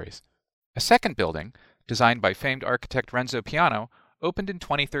Galleries. A second building, designed by famed architect Renzo Piano, opened in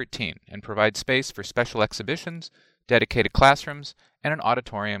 2013 and provides space for special exhibitions, dedicated classrooms, and an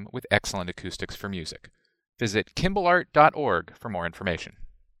auditorium with excellent acoustics for music. Visit kimballart.org for more information.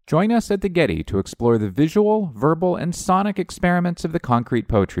 Join us at the Getty to explore the visual, verbal, and sonic experiments of the concrete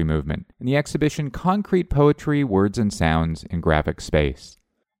poetry movement in the exhibition Concrete Poetry, Words and Sounds in Graphic Space.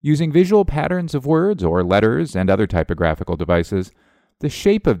 Using visual patterns of words or letters and other typographical devices, the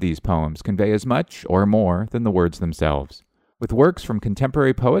shape of these poems convey as much or more than the words themselves. With works from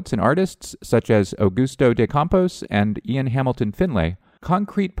contemporary poets and artists such as Augusto de Campos and Ian Hamilton Finlay,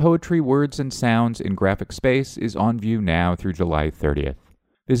 Concrete Poetry, Words and Sounds in Graphic Space is on view now through July 30th.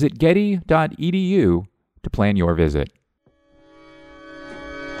 Visit getty.edu to plan your visit.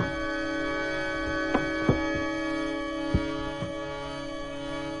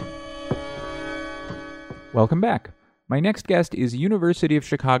 Welcome back. My next guest is University of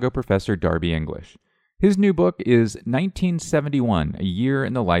Chicago professor Darby English. His new book is 1971, A Year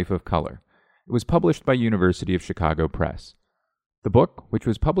in the Life of Color. It was published by University of Chicago Press. The book, which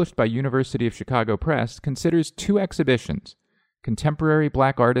was published by University of Chicago Press, considers two exhibitions: Contemporary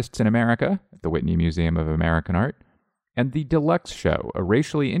Black Artists in America at the Whitney Museum of American Art, and The Deluxe Show, a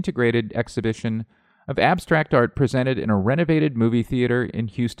racially integrated exhibition of abstract art presented in a renovated movie theater in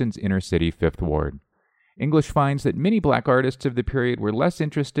Houston's inner-city Fifth Ward. English finds that many black artists of the period were less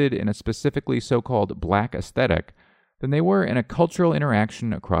interested in a specifically so-called black aesthetic than they were in a cultural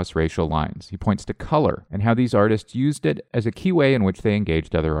interaction across racial lines. He points to color and how these artists used it as a key way in which they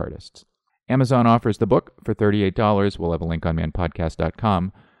engaged other artists. Amazon offers the book for $38. We'll have a link on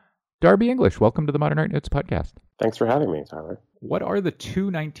manpodcast.com. Darby English, welcome to the Modern Art Notes podcast. Thanks for having me, Tyler. What are the two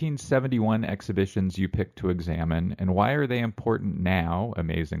 1971 exhibitions you picked to examine, and why are they important now,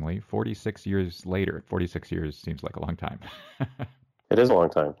 amazingly, 46 years later? 46 years seems like a long time. It is a long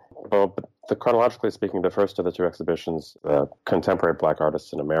time. Well, but chronologically speaking, the first of the two exhibitions, Contemporary Black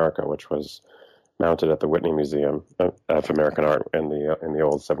Artists in America, which was mounted at the Whitney Museum of American Art in the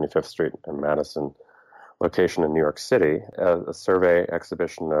old 75th Street and Madison location in New York City, a survey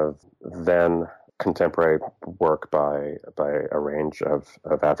exhibition of then contemporary work by a range of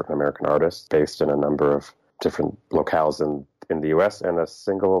African American artists based in a number of different locales in the U.S., and a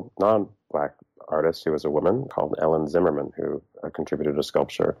single non-Black artist who was a woman called Ellen Zimmerman, who contributed to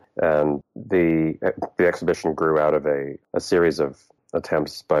sculpture. And the exhibition grew out of a series of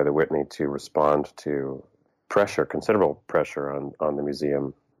attempts by the Whitney to respond to pressure, considerable pressure on the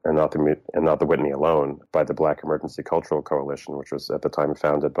museum, and not the Whitney alone, by the Black Emergency Cultural Coalition, which was at the time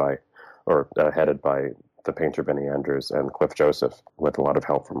founded by, or headed by, the painter Benny Andrews and Cliff Joseph, with a lot of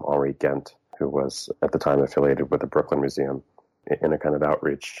help from Henri Ghent, who was at the time affiliated with the Brooklyn Museum in a kind of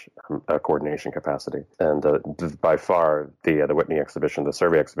outreach coordination capacity. And by far, the Whitney exhibition, the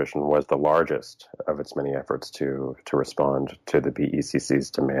survey exhibition, was the largest of its many efforts to respond to the BECC's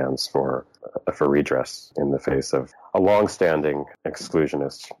demands for redress in the face of a long-standing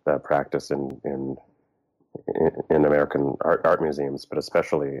exclusionist practice in American art museums. But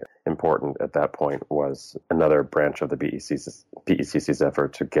especially important at that point was another branch of the BECC's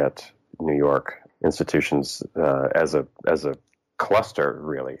effort to get New York institutions as a cluster,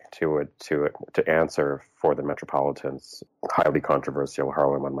 really, to answer for the Metropolitan's highly controversial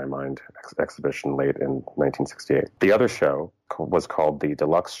Harlem on My Mind exhibition late in 1968. The other show was called the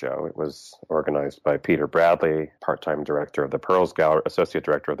Deluxe Show. It was organized by Peter Bradley, part-time director of the Pearls Gallery, associate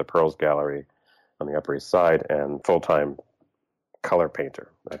director of the Pearls Gallery on the Upper East Side, and full-time color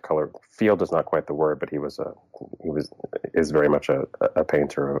painter. Color field is not quite the word, but he is very much a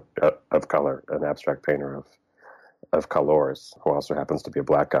painter of color, an abstract painter of colors, who also happens to be a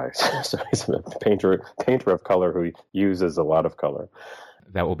black guy. So he's a painter of color who uses a lot of color.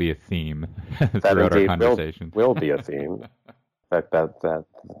 That will be a theme that throughout our conversation. Will be a theme. that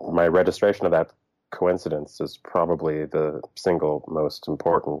my registration of that coincidence is probably the single most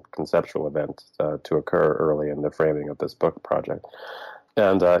important conceptual event to occur early in the framing of this book project.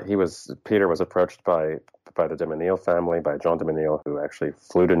 And Peter was approached by the de Menil family, by John de Menil, who actually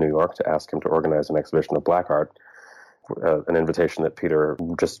flew to New York to ask him to organize an exhibition of black art, an invitation that Peter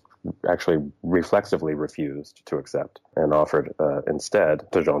just actually reflexively refused to accept, and offered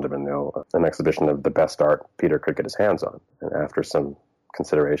instead to Jean de Menil an exhibition of the best art Peter could get his hands on. And after some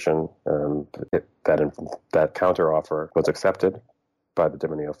consideration, that counteroffer was accepted by the de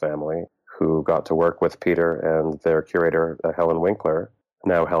Menil family, who got to work with Peter and their curator, Helen Winkler,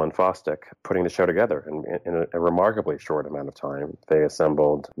 now Helen Fostick, putting the show together. And in a remarkably short amount of time, they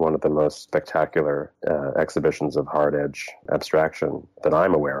assembled one of the most spectacular exhibitions of hard-edge abstraction that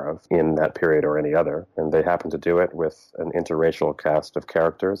I'm aware of in that period or any other. And they happened to do it with an interracial cast of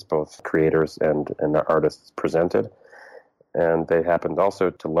characters, both creators and artists presented. And they happened also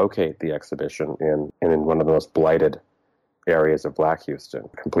to locate the exhibition in one of the most blighted areas of Black Houston,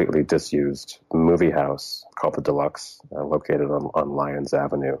 completely disused movie house called the Deluxe, located on Lyons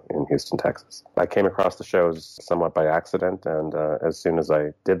Avenue in Houston, Texas. I came across the shows somewhat by accident, and as soon as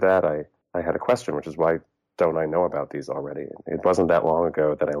I did that, I had a question, which is, why don't I know about these already? It wasn't that long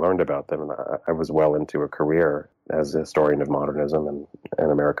ago that I learned about them, and I was well into a career as a historian of modernism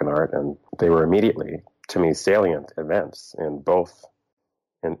and American art, and they were immediately, to me, salient events in both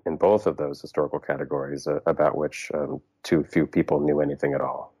of those historical categories about which too few people knew anything at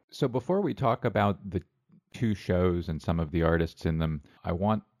all. So before we talk about the two shows and some of the artists in them, I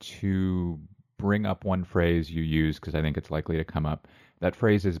want to bring up one phrase you use because I think it's likely to come up. That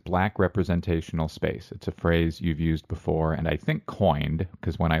phrase is Black representational space. It's a phrase you've used before and I think coined,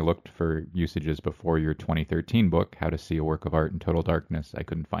 because when I looked for usages before your 2013 book, How to See a Work of Art in Total Darkness, I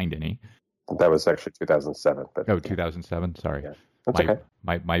couldn't find any. That was actually 2007. But, 2007? Sorry. Yeah. That's okay.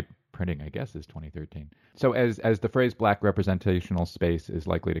 My printing, I guess, is 2013. So as the phrase Black representational space is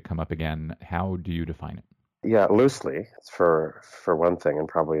likely to come up again, how do you define it? Yeah, loosely, for one thing, and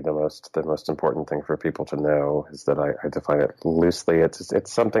probably the most important thing for people to know is that I define it loosely.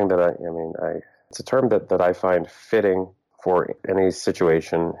 It's something that it's a term that I find fitting for any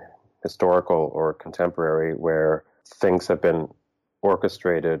situation, historical or contemporary, where things have been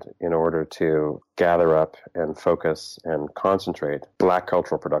orchestrated in order to gather up and focus and concentrate Black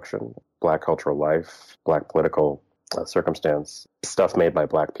cultural production, Black cultural life, Black political circumstance, stuff made by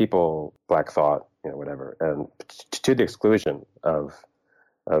Black people, Black thought, whatever, and to the exclusion of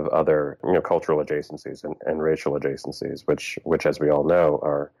other cultural adjacencies and racial adjacencies, which as we all know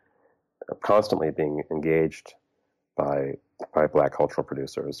are constantly being engaged by Black cultural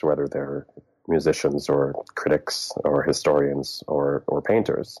producers, whether they're musicians or critics or historians or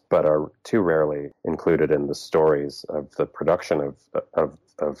painters, but are too rarely included in the stories of the production of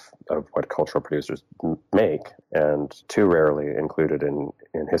what cultural producers make, and too rarely included in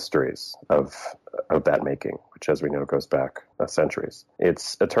histories of that making, which, as we know, goes back centuries.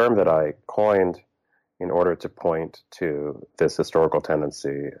 It's a term that I coined in order to point to this historical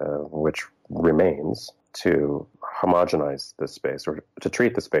tendency, which remains, to homogenize this space, or to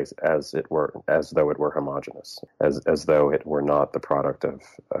treat the space as though it were homogeneous, as though it were not the product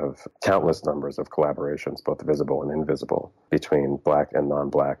of countless numbers of collaborations, both visible and invisible, between black and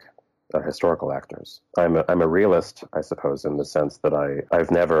non-black historical actors. I'm a realist, I suppose, in the sense that I've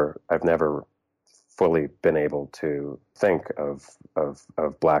never fully been able to think of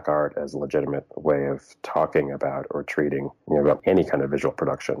black art as a legitimate way of talking about or treating about any kind of visual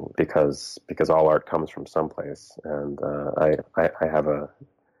production, because all art comes from someplace, and I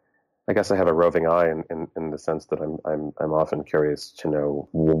guess I have a roving eye in the sense that I'm often curious to know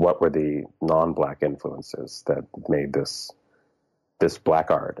what were the non-black influences that made this black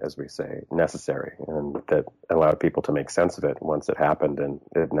art, as we say, necessary, and that allowed people to make sense of it once it happened and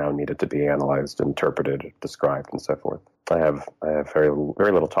it now needed to be analyzed, interpreted, described, and so forth. I have very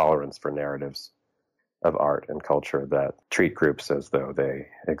little tolerance for narratives of art and culture that treat groups as though they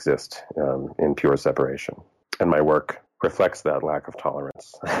exist in pure separation. And my work reflects that lack of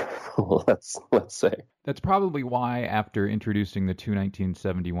tolerance, let's say. That's probably why, after introducing the two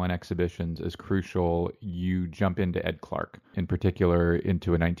 1971 exhibitions as crucial, you jump into Ed Clark, in particular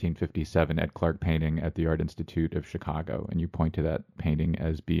into a 1957 Ed Clark painting at the Art Institute of Chicago, and you point to that painting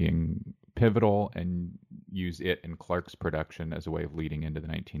as being pivotal and use it in Clark's production as a way of leading into the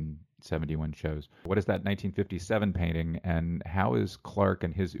 1971 shows. What is that 1957 painting, and how is Clark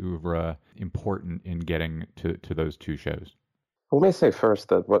and his oeuvre important in getting to those two shows? Let me say first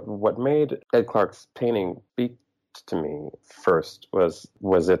that what made Ed Clark's painting speak to me first was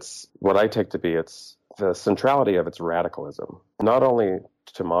its, what I take to be its, the centrality of its radicalism, not only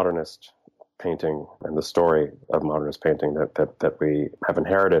to modernist painting and the story of modernist painting that we have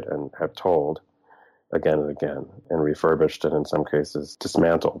inherited and have told again and again, and refurbished and in some cases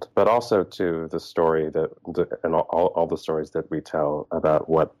dismantled, but also to the story and all the stories that we tell about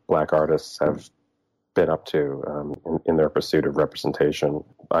what black artists have been up to in their pursuit of representation,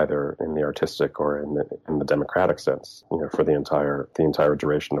 either in the artistic or in the democratic sense, for the entire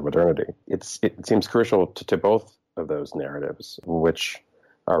duration of modernity. It seems crucial to both of those narratives, which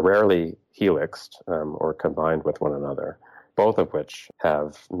are rarely helixed or combined with one another, both of which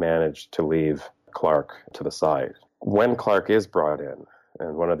have managed to leave Clark to the side. When Clark is brought in,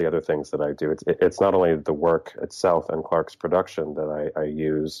 and one of the other things that I do, it's not only the work itself and Clark's production that I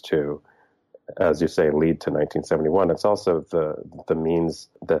use to, as you say, lead to 1971. It's also the means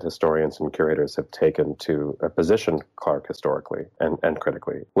that historians and curators have taken to position Clark historically and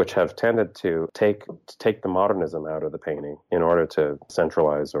critically, which have tended to take the modernism out of the painting in order to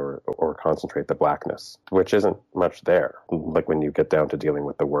centralize or concentrate the blackness, which isn't much there. Like when you get down to dealing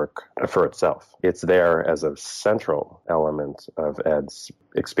with the work for itself, it's there as a central element of Ed's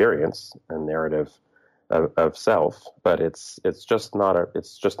experience and narrative of self, but it's just not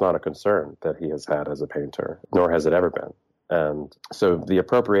a concern that he has had as a painter, nor has it ever been. And so the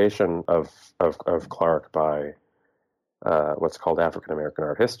appropriation of Clark by what's called African American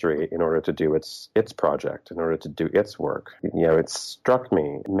art history in order to do its project, in order to do its work, it struck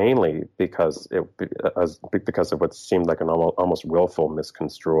me mainly because of what seemed like an almost willful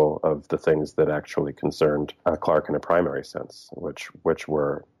misconstrual of the things that actually concerned Clark in a primary sense, which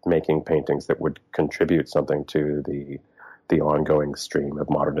were making paintings that would contribute something to the ongoing stream of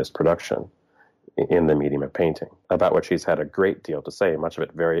modernist production in the medium of painting, about which he's had a great deal to say, much of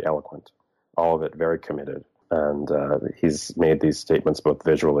it very eloquent, all of it very committed. And he's made these statements both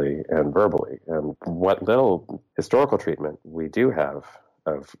visually and verbally. And what little historical treatment we do have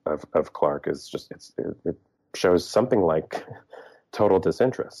of Clark is just, it shows something like total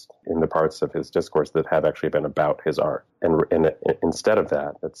disinterest in the parts of his discourse that have actually been about his art. And instead of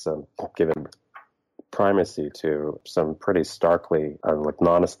that, it's given primacy to some pretty starkly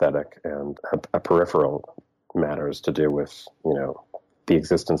non-aesthetic and peripheral matters to do with, the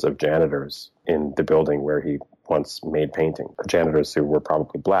existence of janitors in the building where he once made painting. Janitors who were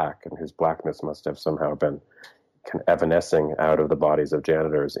probably black and whose blackness must have somehow been kind of evanescing out of the bodies of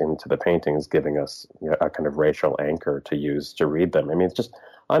janitors into the paintings, giving us a kind of racial anchor to use to read them. I mean, it's just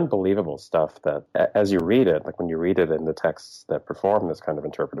unbelievable stuff that as you read it, like when you read it in the texts that perform this kind of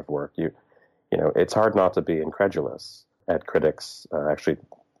interpretive work, it's hard not to be incredulous at critics. Actually,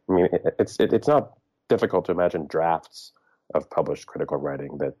 I mean, it's not difficult to imagine drafts of published critical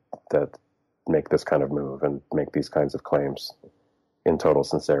writing that make this kind of move and make these kinds of claims in total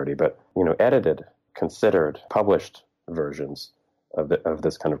sincerity. But edited, considered, published versions of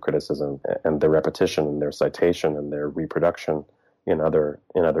this kind of criticism and their repetition and their citation and their reproduction in other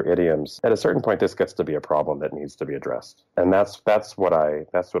idioms, at a certain point, this gets to be a problem that needs to be addressed. And that's what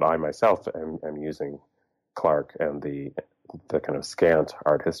I myself am using Clark and the the kind of scant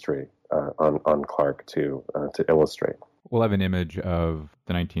art history on Clark to illustrate. We'll have an image of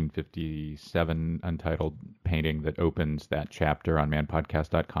the 1957 untitled painting that opens that chapter on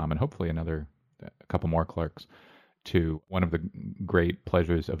manpodcast.com, and hopefully a couple more Clarks. To one of the great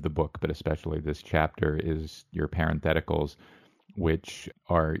pleasures of the book, but especially this chapter, is your parentheticals, which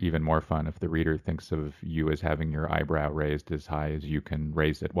are even more fun if the reader thinks of you as having your eyebrow raised as high as you can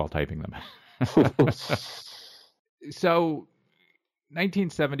raise it while typing them. So,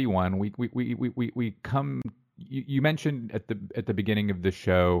 1971, we come. You mentioned at the beginning of the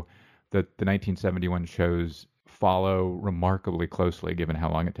show that the 1971 shows follow remarkably closely, given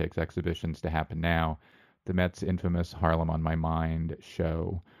how long it takes exhibitions to happen now, the Met's infamous Harlem on My Mind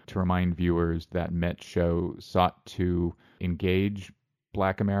show. To remind viewers, that Met show sought to engage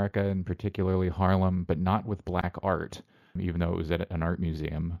Black America, and particularly Harlem, but not with Black art, even though it was at an art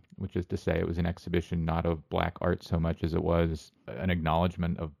museum, which is to say it was an exhibition not of Black art so much as it was an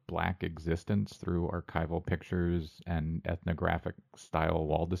acknowledgement of Black existence through archival pictures and ethnographic style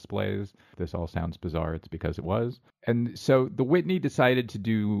wall displays. This all sounds bizarre. It's because it was. And so the Whitney decided to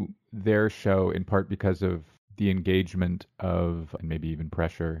do their show in part because of the engagement of, and maybe even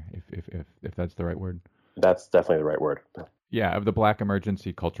pressure, if that's the right word. That's definitely the right word. Yeah, of the Black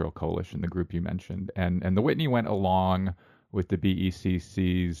Emergency Cultural Coalition, the group you mentioned. And the Whitney went along with the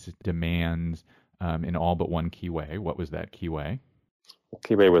BECC's demands in all but one key way. What was that key way? The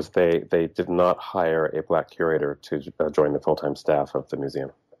key way was they did not hire a Black curator to join the full-time staff of the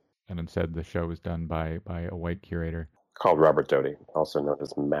museum. And instead the show was done by a white curator. Called Robert Doty, also known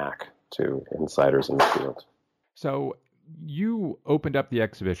as Mac to insiders in the field. So you opened up the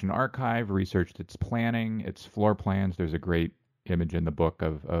exhibition archive, researched its planning, its floor plans. There's a great image in the book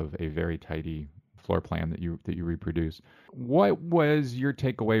of a very tidy floor plan that you reproduce. What was your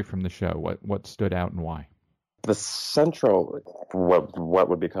takeaway from the show? What stood out and why? The central, what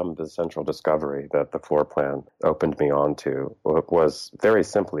would become the central discovery that the floor plan opened me onto was very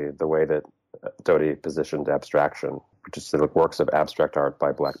simply the way that Doty positioned abstraction, which is the works of abstract art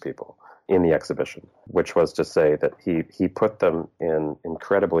by Black people, in the exhibition, which was to say that he put them in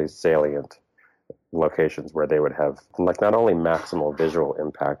incredibly salient locations where they would have like not only maximal visual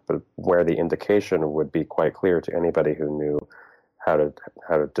impact, but where the indication would be quite clear to anybody who knew how to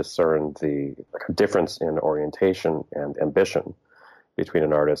discern the difference in orientation and ambition between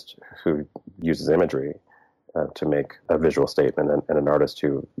an artist who uses imagery to make a visual statement and an artist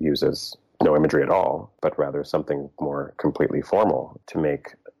who uses no imagery at all, but rather something more completely formal to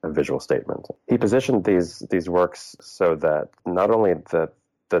make a visual statement. He positioned these works so that not only that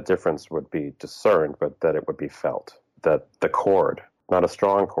the difference would be discerned, but that it would be felt. That the chord, not a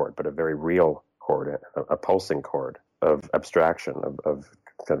strong chord, but a very real chord, a pulsing chord of abstraction, of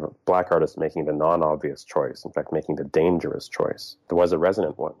kind of Black artists making the non-obvious choice, in fact, making the dangerous choice. There was a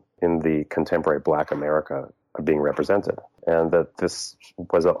resonant one in the contemporary Black America being represented. And that this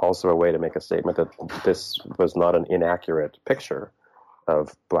was also a way to make a statement that this was not an inaccurate picture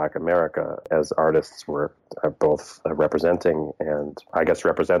of Black America, as artists were both representing and I guess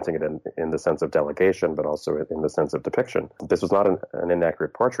representing it in the sense of delegation, but also in the sense of depiction. This was not an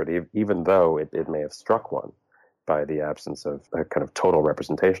inaccurate portrait, even though it may have struck one by the absence of a kind of total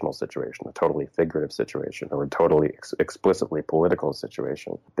representational situation, a totally figurative situation, or a totally explicitly political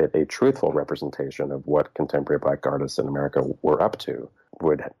situation. That a truthful representation of what contemporary Black artists in America were up to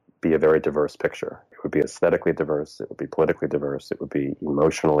would be a very diverse picture. It would be aesthetically diverse, it would be politically diverse, it would be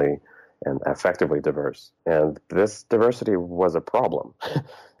emotionally and affectively diverse. And this diversity was a problem.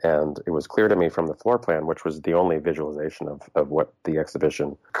 And it was clear to me from the floor plan, which was the only visualization of what the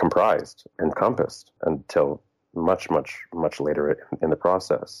exhibition comprised, encompassed, until much later in the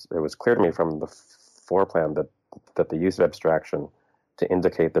process. It was clear to me from the floor plan that the use of abstraction to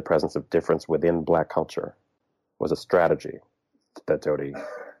indicate the presence of difference within Black culture was a strategy that Doty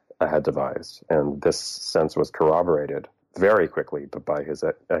had devised. And this sense was corroborated very quickly but by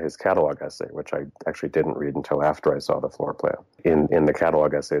his catalog essay, which I actually didn't read until after I saw the floor plan. In the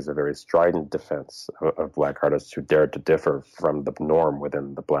catalog essay is a very strident defense of Black artists who dared to differ from the norm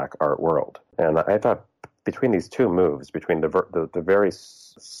within the Black art world. And I thought between these two moves, between the very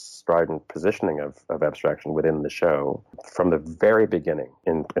strident positioning of abstraction within the show, from the very beginning,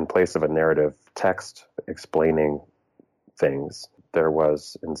 in place of a narrative text explaining things, there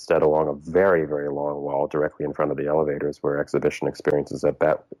was instead along a very, very long wall directly in front of the elevators where exhibition experiences at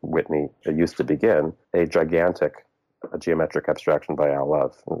that Whitney used to begin, a geometric abstraction by Al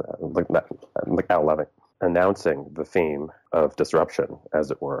Loving, announcing the theme of disruption,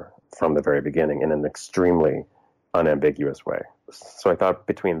 as it were, from the very beginning in an extremely unambiguous way. So I thought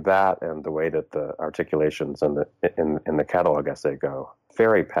between that and the way that the articulations and in the catalog essay go,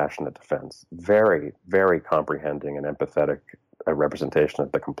 very passionate defense, very, very comprehending and empathetic representation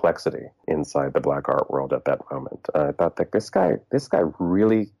of the complexity inside the black art world at that moment. I thought that this guy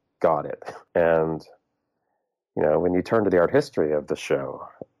really got it. And, you know, when you turn to the art history of the show,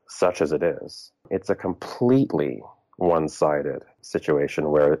 such as it is, it's a completely one-sided situation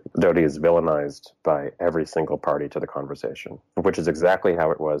where Doty is villainized by every single party to the conversation, which is exactly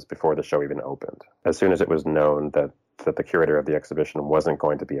how it was before the show even opened. As soon as it was known that the curator of the exhibition wasn't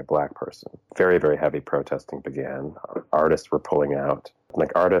going to be a black person, very, very heavy protesting began. Artists were pulling out,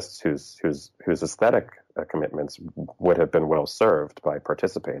 like artists whose aesthetic commitments would have been well served by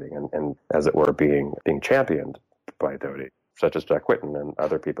participating and as it were, being championed by Doty, such as Jack Whitten and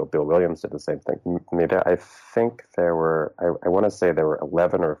other people. Bill Williams did the same thing. I think there were, I want to say there were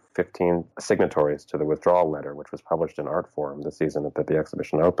 11 or 15 signatories to the withdrawal letter, which was published in art form the season that the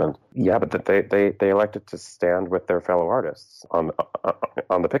exhibition opened. Yeah, but they elected to stand with their fellow artists on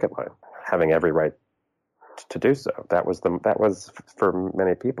the picket line, having every right to do so. That was for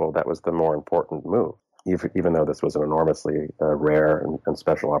many people, that was the more important move. Even though this was an enormously rare and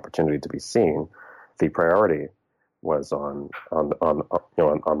special opportunity to be seen, the priority was on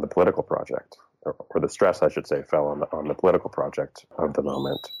the political project, or the stress, I should say, fell on the political project of the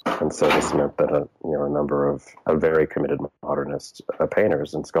moment. And so this meant that a number of very committed modernist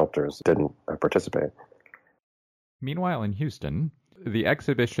painters and sculptors didn't participate. Meanwhile, in Houston, the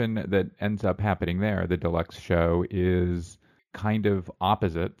exhibition that ends up happening there, the deluxe show, is kind of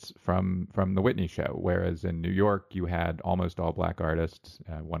opposites from the Whitney show. Whereas in New York, you had almost all black artists,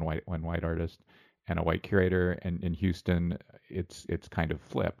 one white artist, and a white curator, and in Houston, it's kind of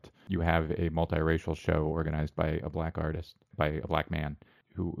flipped. You have a multiracial show organized by a black artist, by a black man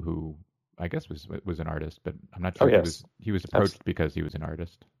who I guess was an artist, but I'm not sure. Oh, yes. He was approached because he was an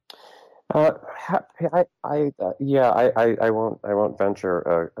artist. I won't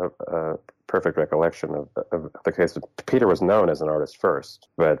venture a perfect recollection of the case. Peter was known as an artist first,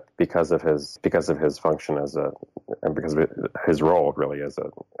 but because of his function and because of his role really as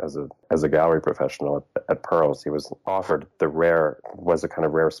a gallery professional at Pearls, he was offered was a kind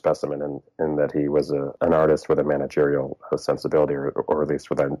of rare specimen in that he was an artist with a managerial sensibility, or at least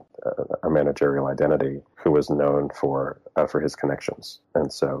with a managerial identity, who was known for his connections.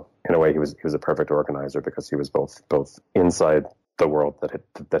 And so in a way he was a perfect organizer, because he was both inside the world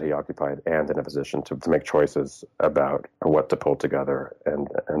that he occupied and in a position to make choices about what to pull together and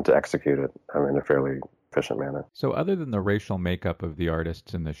to execute it in a fairly efficient manner. So other than the racial makeup of the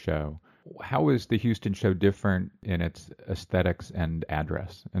artists in the show, how is the Houston show different in its aesthetics and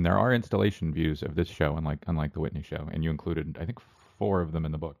address? And there are installation views of this show, unlike the Whitney show, and you included, I think, 4 of them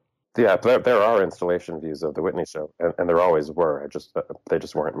in the book. Yeah, there are installation views of the Whitney show, and there always were. They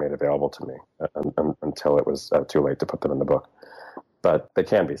just weren't made available to me until it was too late to put them in the book. But they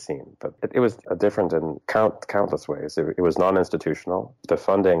can be seen. But it was different in countless ways. It was non-institutional. The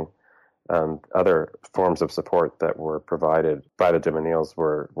funding and other forms of support that were provided by the Jim O'Neills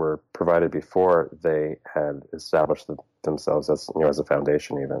were provided before they had established themselves as a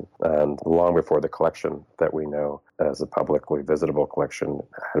foundation, even, and long before the collection that we know as a publicly visitable collection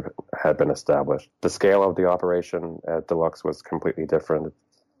had been established. The scale of the operation at Deluxe was completely different.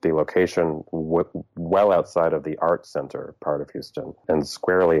 The location well outside of the art center part of Houston and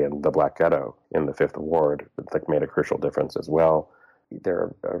squarely in the Black Ghetto in the 5th Ward, that made a crucial difference as well.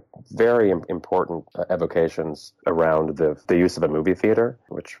 There are very important evocations around the use of a movie theater,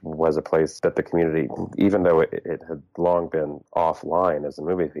 which was a place that the community, even though it had long been offline as a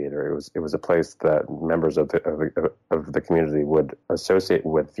movie theater, it was a place that members of the community would associate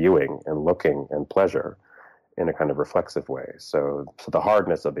with viewing and looking and pleasure in a kind of reflexive way. So the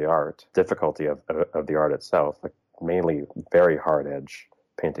hardness of the art, difficulty of the art itself, like mainly very hard edge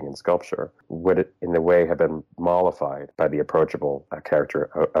painting and sculpture, would in a way have been mollified by the approachable character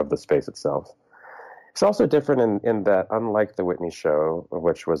of the space itself. It's also different in that, unlike the Whitney show,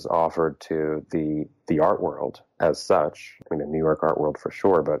 which was offered to the art world as such, the New York art world for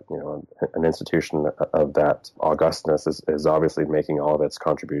sure, but an institution of that augustness is obviously making all of its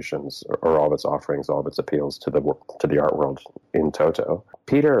contributions, or all of its offerings, all of its appeals to the art world in toto.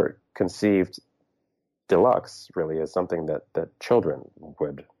 Peter conceived Deluxe really as something that children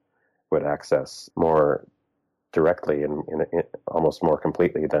would access more directly and almost more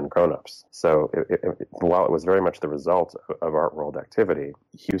completely than grown-ups. So while it was very much the result of art world activity,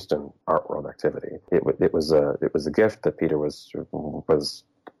 Houston art world activity, it was a gift that Peter was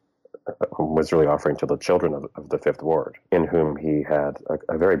really offering to the children of the 5th Ward, in whom he had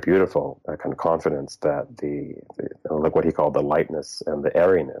a very beautiful kind of confidence that the like what he called the lightness and the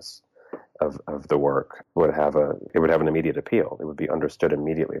airiness of the work would have an immediate appeal. It would be understood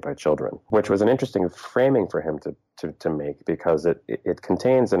immediately by children, which was an interesting framing for him to make, because it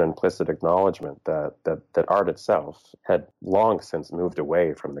contains an implicit acknowledgement that art itself had long since moved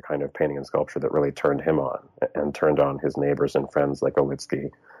away from the kind of painting and sculpture that really turned him on and turned on his neighbors and friends like Olitsky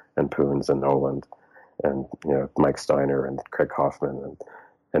and Poons and Noland and Mike Steiner and Craig Kaufman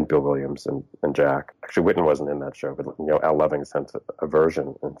and Bill Williams and Jack. Actually, Whitten wasn't in that show, but Al Loving sent a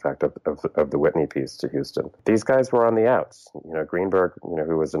version, in fact, of the Whitney piece to Houston. These guys were on the outs. Greenberg,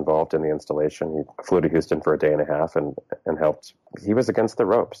 who was involved in the installation, he flew to Houston for a day and a half and helped. He was against the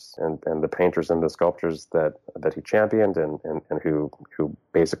ropes, and the painters and the sculptors that he championed and who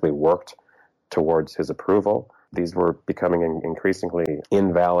basically worked towards his approval. These were becoming increasingly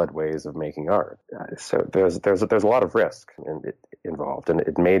invalid ways of making art. So there's a lot of risk involved, and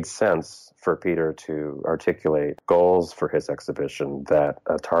it made sense for Peter to articulate goals for his exhibition that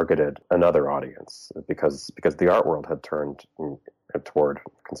targeted another audience, because the art world had turned toward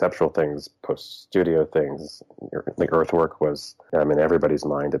conceptual things, post-studio things. The earthwork was in everybody's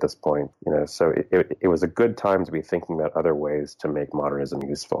mind at this point. So it was a good time to be thinking about other ways to make modernism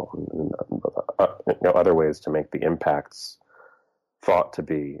useful, other ways to make the impacts thought to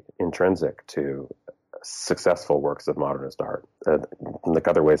be intrinsic to successful works of modernist art, like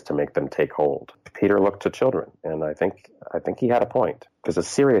other ways to make them take hold. Peter looked to children, and I think he had a point. There's a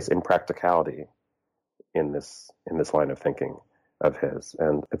serious impracticality in this line of thinking of his,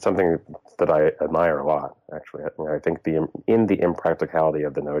 and it's something that I admire a lot, actually. I think in the impracticality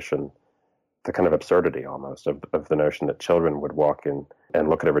of the notion, the kind of absurdity almost of the notion that children would walk in and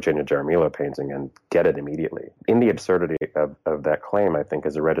look at a Virginia Jaramillo painting and get it immediately. In the absurdity of that claim, I think,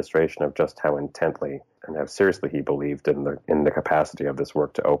 is a registration of just how intently and how seriously he believed in the capacity of this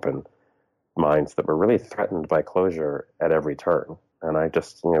work to open minds that were really threatened by closure at every turn. And I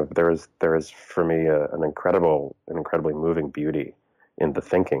just, there is for me an incredibly moving beauty in the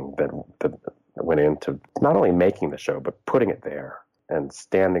thinking that went into not only making the show, but putting it there and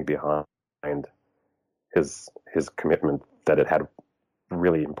standing behind his commitment that it had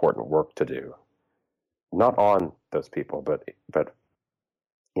really important work to do, not on those people, but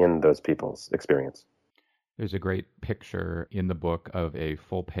in those people's experience. There's a great picture in the book of a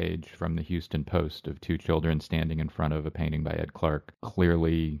full page from the Houston Post of two children standing in front of a painting by Ed Clark,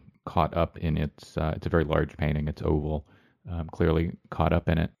 clearly caught up in it's a very large painting, it's oval, clearly caught up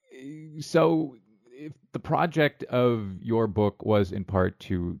in it. So if the project of your book was in part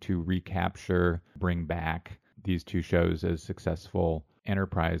to recapture, bring back these two shows as successful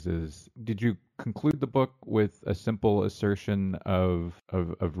enterprises, did you conclude the book with a simple assertion of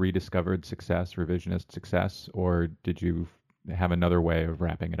rediscovered success, revisionist success, or did you have another way of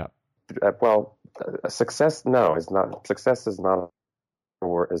wrapping it up? Well, success, no, is not. Success is not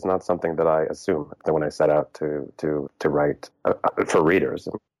something that I assume that when I set out to write for readers.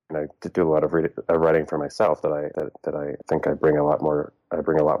 And I do a lot of writing for myself that I think I bring a lot more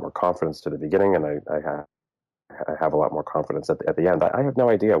confidence to the beginning, and I have a lot more confidence at the end. I have no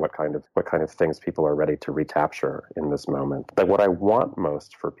idea what kind of things people are ready to recapture in this moment. But what I want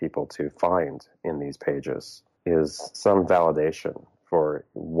most for people to find in these pages is some validation for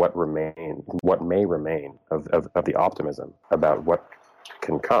what may remain of the optimism about what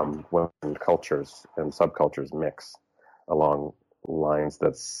can come when cultures and subcultures mix along lines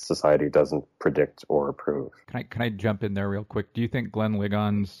that society doesn't predict or approve. Can I jump in there real quick? Do you think Glenn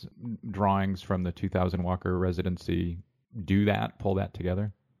Ligon's drawings from the 2000 Walker residency pull that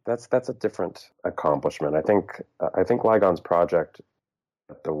together? That's a different accomplishment. I think Ligon's project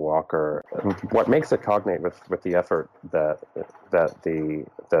at the Walker, what makes it cognate with the effort that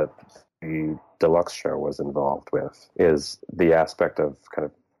the deluxe show was involved with is the aspect of kind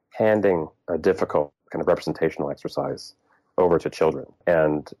of handing a difficult kind of representational exercise over to children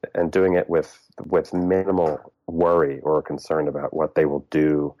and doing it with minimal worry or concern about what they will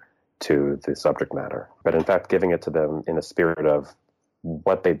do to the subject matter, but in fact giving it to them in a spirit of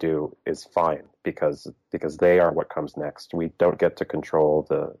what they do is fine because they are what comes next. We don't get to control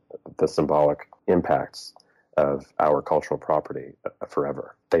the symbolic impacts of our cultural property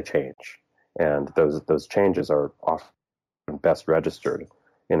forever. They change, and those changes are often best registered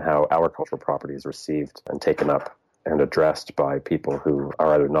in how our cultural property is received and taken up and addressed by people who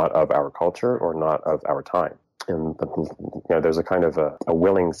are either not of our culture or not of our time. And there's a kind of a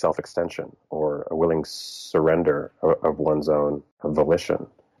willing self-extension or a willing surrender of one's own volition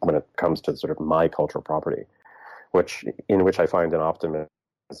when it comes to sort of my cultural property, in which I find an optimism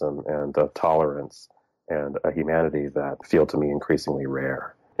and a tolerance and a humanity that feel to me increasingly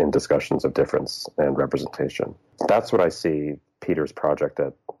rare. in discussions of difference and representation. That's what I see Peter's project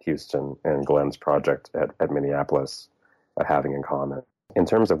at Houston and Glenn's project at Minneapolis having in common. In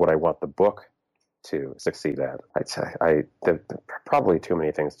terms of what I want the book to succeed at, I'd say there are probably too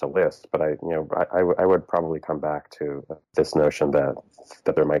many things to list, but I would probably come back to this notion that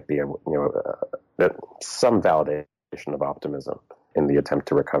there might be some validation of optimism in the attempt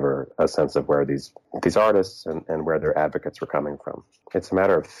to recover a sense of where these artists and where their advocates were coming from. It's a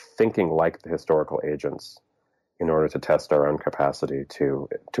matter of thinking like the historical agents in order to test our own capacity to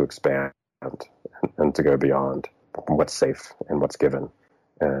expand and to go beyond what's safe and what's given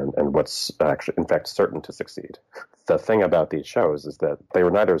and what's actually, in fact, certain to succeed. The thing about these shows is that they were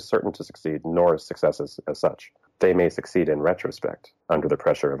neither certain to succeed nor successes as such. They may succeed in retrospect under the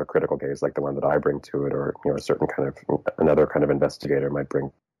pressure of a critical gaze like the one that I bring to it, or a certain kind of another kind of investigator might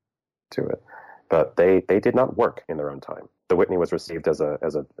bring to it. But they did not work in their own time. The Whitney was received it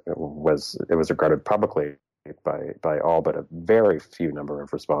was regarded publicly by all but a very few number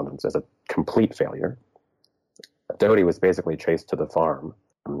of respondents as a complete failure. Doty was basically chased to the farm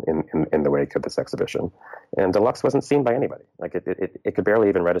in the wake of this exhibition, and Deluxe wasn't seen by anybody. Like it could barely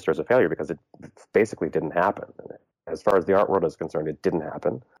even register as a failure because it basically didn't happen. As far as the art world is concerned, it didn't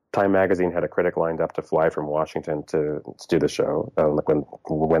happen. Time magazine had a critic lined up to fly from Washington to do the show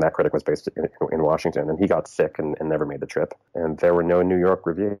when that critic was based in Washington, and he got sick and never made the trip. And there were no New York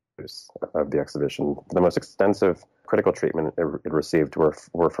reviews of the exhibition. The most extensive critical treatment it received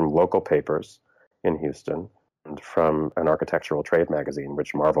were from local papers in Houston and from an architectural trade magazine,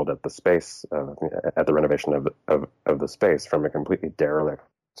 which marveled at the space, at the renovation of the space from a completely derelict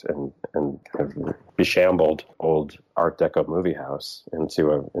and kind of beshambled old Art Deco movie house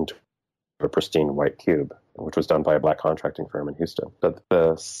into a pristine white cube, which was done by a black contracting firm in Houston. But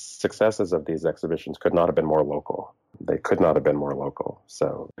the successes of these exhibitions could not have been more local. They could not have been more local.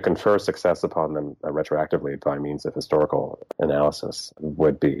 So to confer success upon them retroactively by means of historical analysis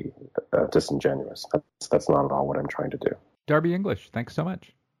would be disingenuous. That's not at all what I'm trying to do. Darby English, thanks so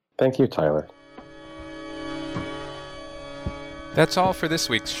much. Thank you, Tyler. That's all for this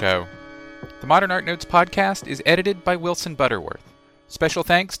week's show. The Modern Art Notes podcast is edited by Wilson Butterworth. Special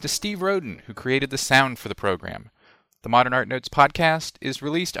thanks to Steve Roden, who created the sound for the program. The Modern Art Notes podcast is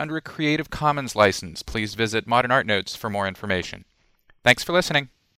released under a Creative Commons license. Please visit Modern Art Notes for more information. Thanks for listening.